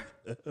 brother.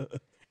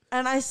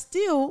 And I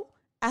still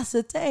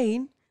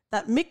ascertain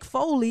that Mick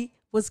Foley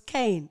was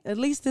Kane, at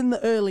least in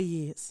the early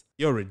years.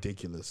 You're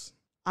ridiculous.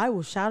 I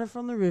will shout it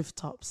from the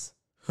rooftops.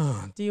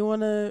 Do you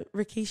want a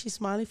Rikishi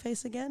smiley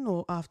face again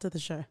or after the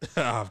show?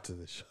 After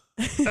the show.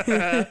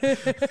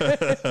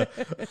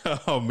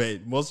 Oh,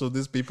 mate, most of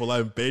these people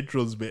are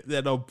patrons, mate.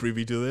 They're not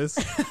privy to this.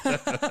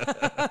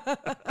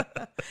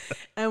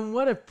 And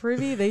what a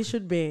privy they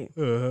should be.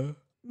 $1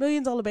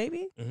 Million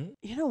Baby? Mm-hmm.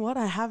 You know what?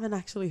 I haven't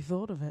actually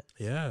thought of it.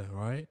 Yeah,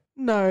 right.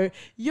 No,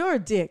 you're a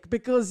dick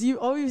because you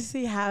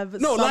obviously have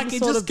No, some like it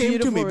sort just of came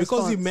to me beautiful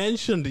because you response.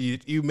 mentioned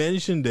it. You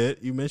mentioned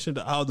it. You mentioned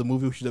how the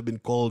movie should have been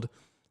called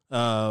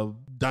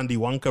Dandy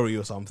Wankery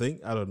or something.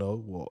 I don't know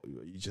what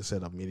you just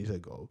said a minute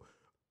ago.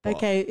 But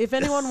Okay, if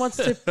anyone wants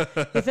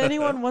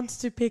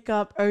to pick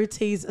up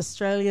OT's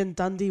Australian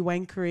Dundee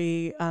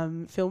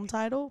Wankery film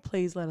title,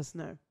 please let us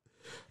know.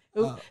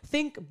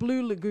 Think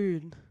Blue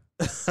Lagoon.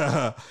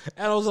 and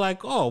I was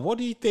like, oh, what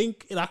do you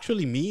think it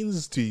actually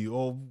means to you?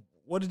 Or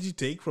what did you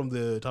take from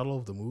the title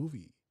of the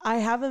movie? I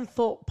haven't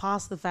thought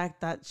past the fact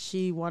that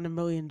she won $1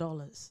 million.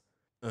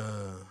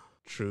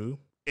 True.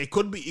 It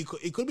could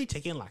be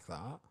taken like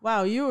that.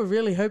 Wow, you were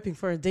really hoping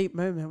for a deep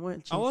moment,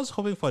 weren't you? I was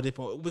hoping for a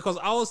different, because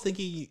I was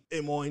thinking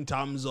it more in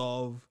terms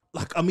of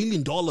like $1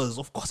 million.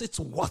 Of course, it's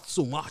worth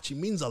so much. It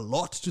means a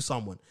lot to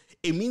someone.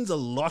 It means a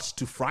lot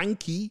to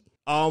Frankie.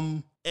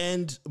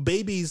 And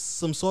baby is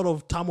some sort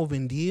of term of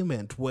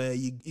endearment where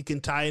you can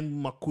tie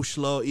in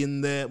Mokushla in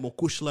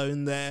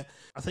there.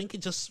 I think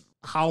it's just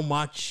how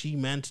much she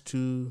meant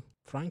to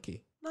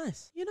Frankie.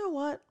 Nice. You know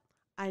what?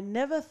 I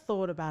never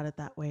thought about it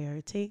that way,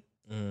 OT.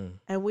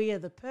 And we are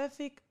the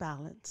perfect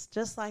balance,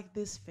 just like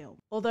this film.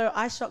 Although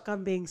I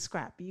shotgun being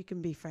Scrap, you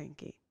can be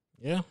Frankie.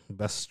 Yeah,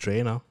 best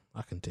trainer.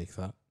 I can take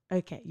that.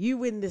 Okay, you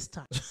win this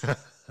time.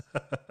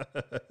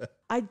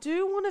 I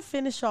do want to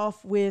finish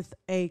off with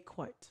a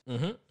quote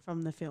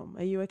from the film.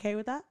 Are you okay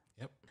with that?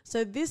 Yep.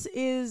 So this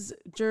is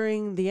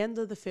during the end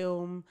of the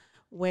film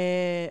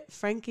where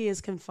Frankie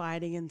is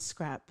confiding in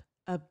Scrap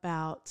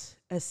about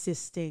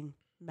assisting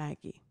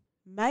Maggie.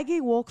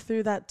 Maggie walked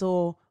through that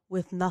door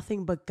with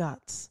nothing but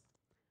guts.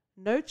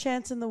 No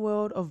chance in the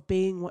world of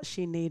being what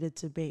she needed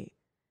to be.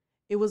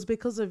 It was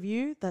because of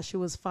you that she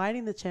was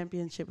fighting the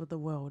championship of the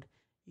world.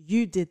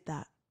 You did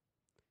that.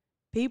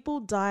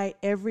 People die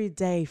every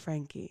day,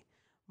 Frankie.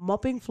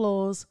 Mopping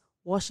floors,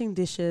 washing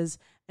dishes,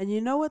 and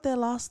you know what their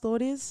last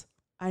thought is?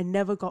 I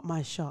never got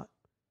my shot.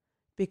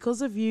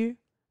 Because of you,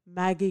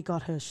 Maggie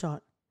got her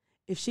shot.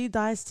 If she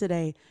dies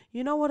today,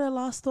 you know what her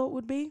last thought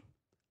would be?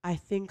 I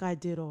think I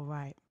did all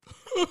right.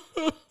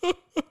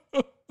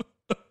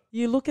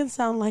 You look and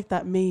sound like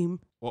that meme.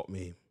 What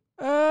meme?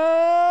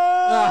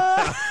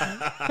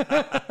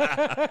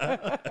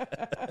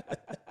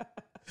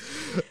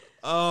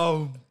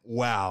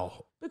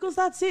 Wow. Because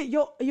that's it.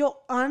 Your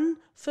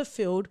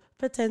unfulfilled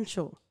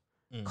potential.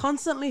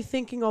 Constantly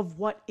thinking of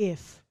what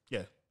if.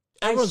 Yeah.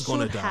 Everyone's I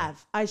gonna should die.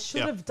 have. I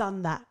should have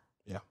done that.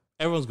 Yeah.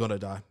 Everyone's gonna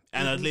die.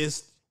 And at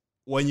least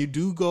when you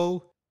do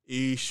go,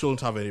 you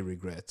shouldn't have any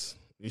regrets.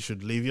 You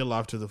should live your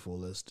life to the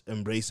fullest,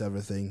 embrace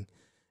everything,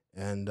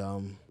 and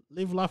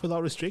live life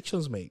without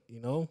restrictions, mate. You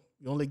know,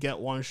 you only get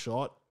one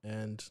shot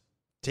and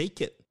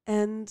take it.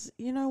 And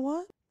you know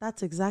what?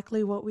 That's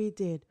exactly what we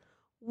did.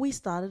 We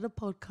started a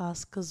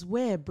podcast because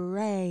we're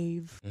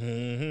brave.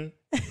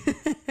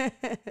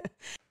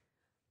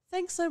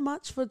 Thanks so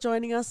much for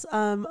joining us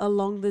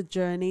along the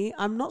journey.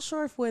 I'm not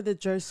sure if we're the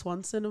Joe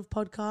Swanson of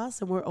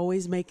podcasts and we're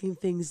always making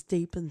things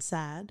deep and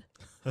sad.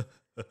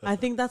 I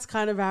think that's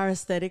kind of our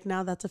aesthetic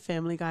now. That's a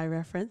Family Guy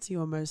reference.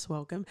 You are most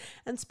welcome.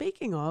 And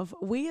speaking of,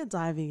 we are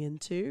diving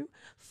into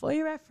For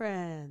Your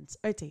Reference.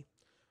 OT.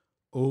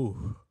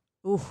 Ooh.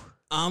 Ooh.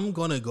 I'm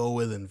gonna go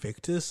with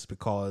Invictus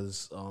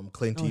because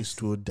Clint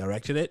Eastwood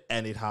directed it,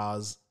 and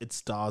it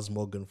stars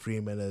Morgan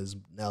Freeman as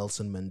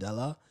Nelson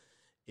Mandela.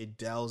 It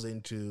delves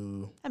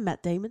into And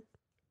Matt Damon.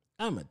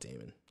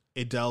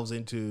 It delves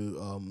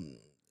into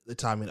the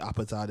time in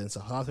apartheid in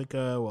South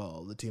Africa.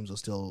 Well, the teams were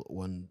still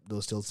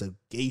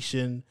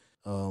segregation,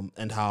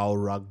 and how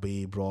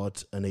rugby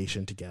brought a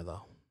nation together.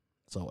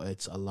 So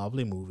it's a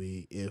lovely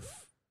movie.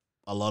 If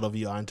a lot of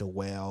you aren't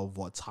aware of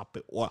what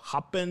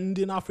happened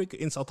in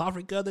South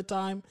Africa at the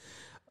time,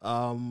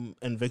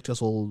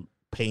 Invictus will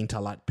paint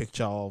a light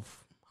picture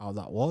of how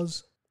that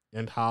was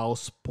and how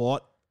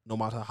sport, no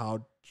matter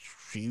how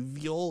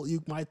trivial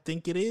you might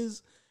think it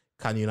is,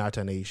 can unite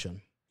a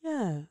nation.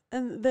 Yeah.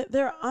 And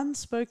there are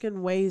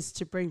unspoken ways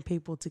to bring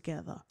people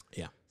together.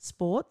 Yeah.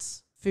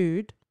 Sports,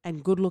 food,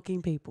 and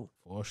good-looking people.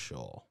 For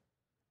sure.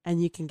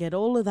 And you can get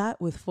all of that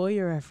with For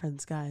Your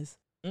Reference, guys.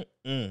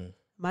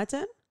 My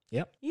turn?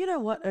 Yep. You know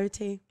what,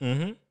 OT?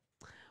 Mm-hmm.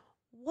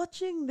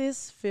 Watching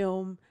this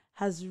film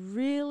has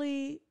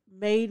really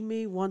made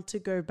me want to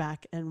go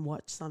back and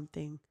watch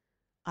something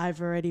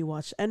I've already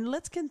watched. And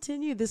let's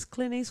continue this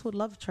Clint Eastwood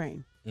love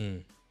train.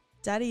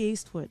 Daddy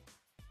Eastwood.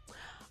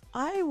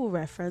 I will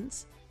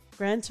reference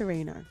Gran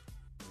Torino.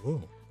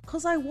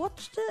 Because I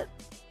watched it,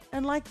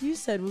 and like you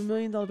said with $1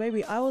 Million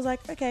Baby, I was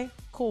like, okay,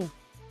 cool.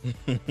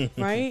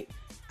 Right?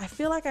 I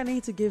feel like I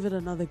need to give it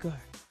another go.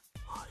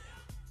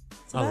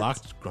 So I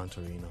liked Gran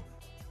Torino.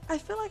 I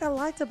feel like I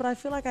liked it, but I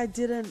feel like I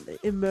didn't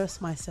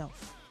immerse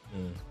myself.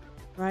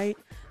 Right?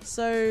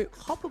 So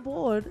hop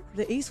aboard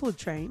the Eastwood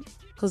train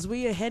because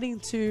we are heading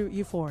to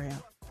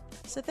Euphoria.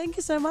 So thank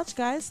you so much,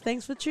 guys.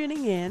 Thanks for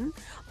tuning in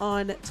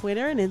on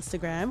Twitter and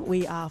Instagram.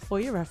 We are For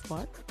Your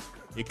Refpod.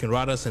 You can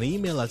write us an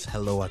email at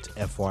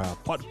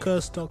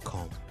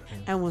hello@fyrpodcast.com.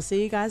 And we'll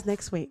see you guys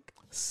next week.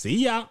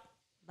 See ya.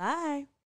 Bye.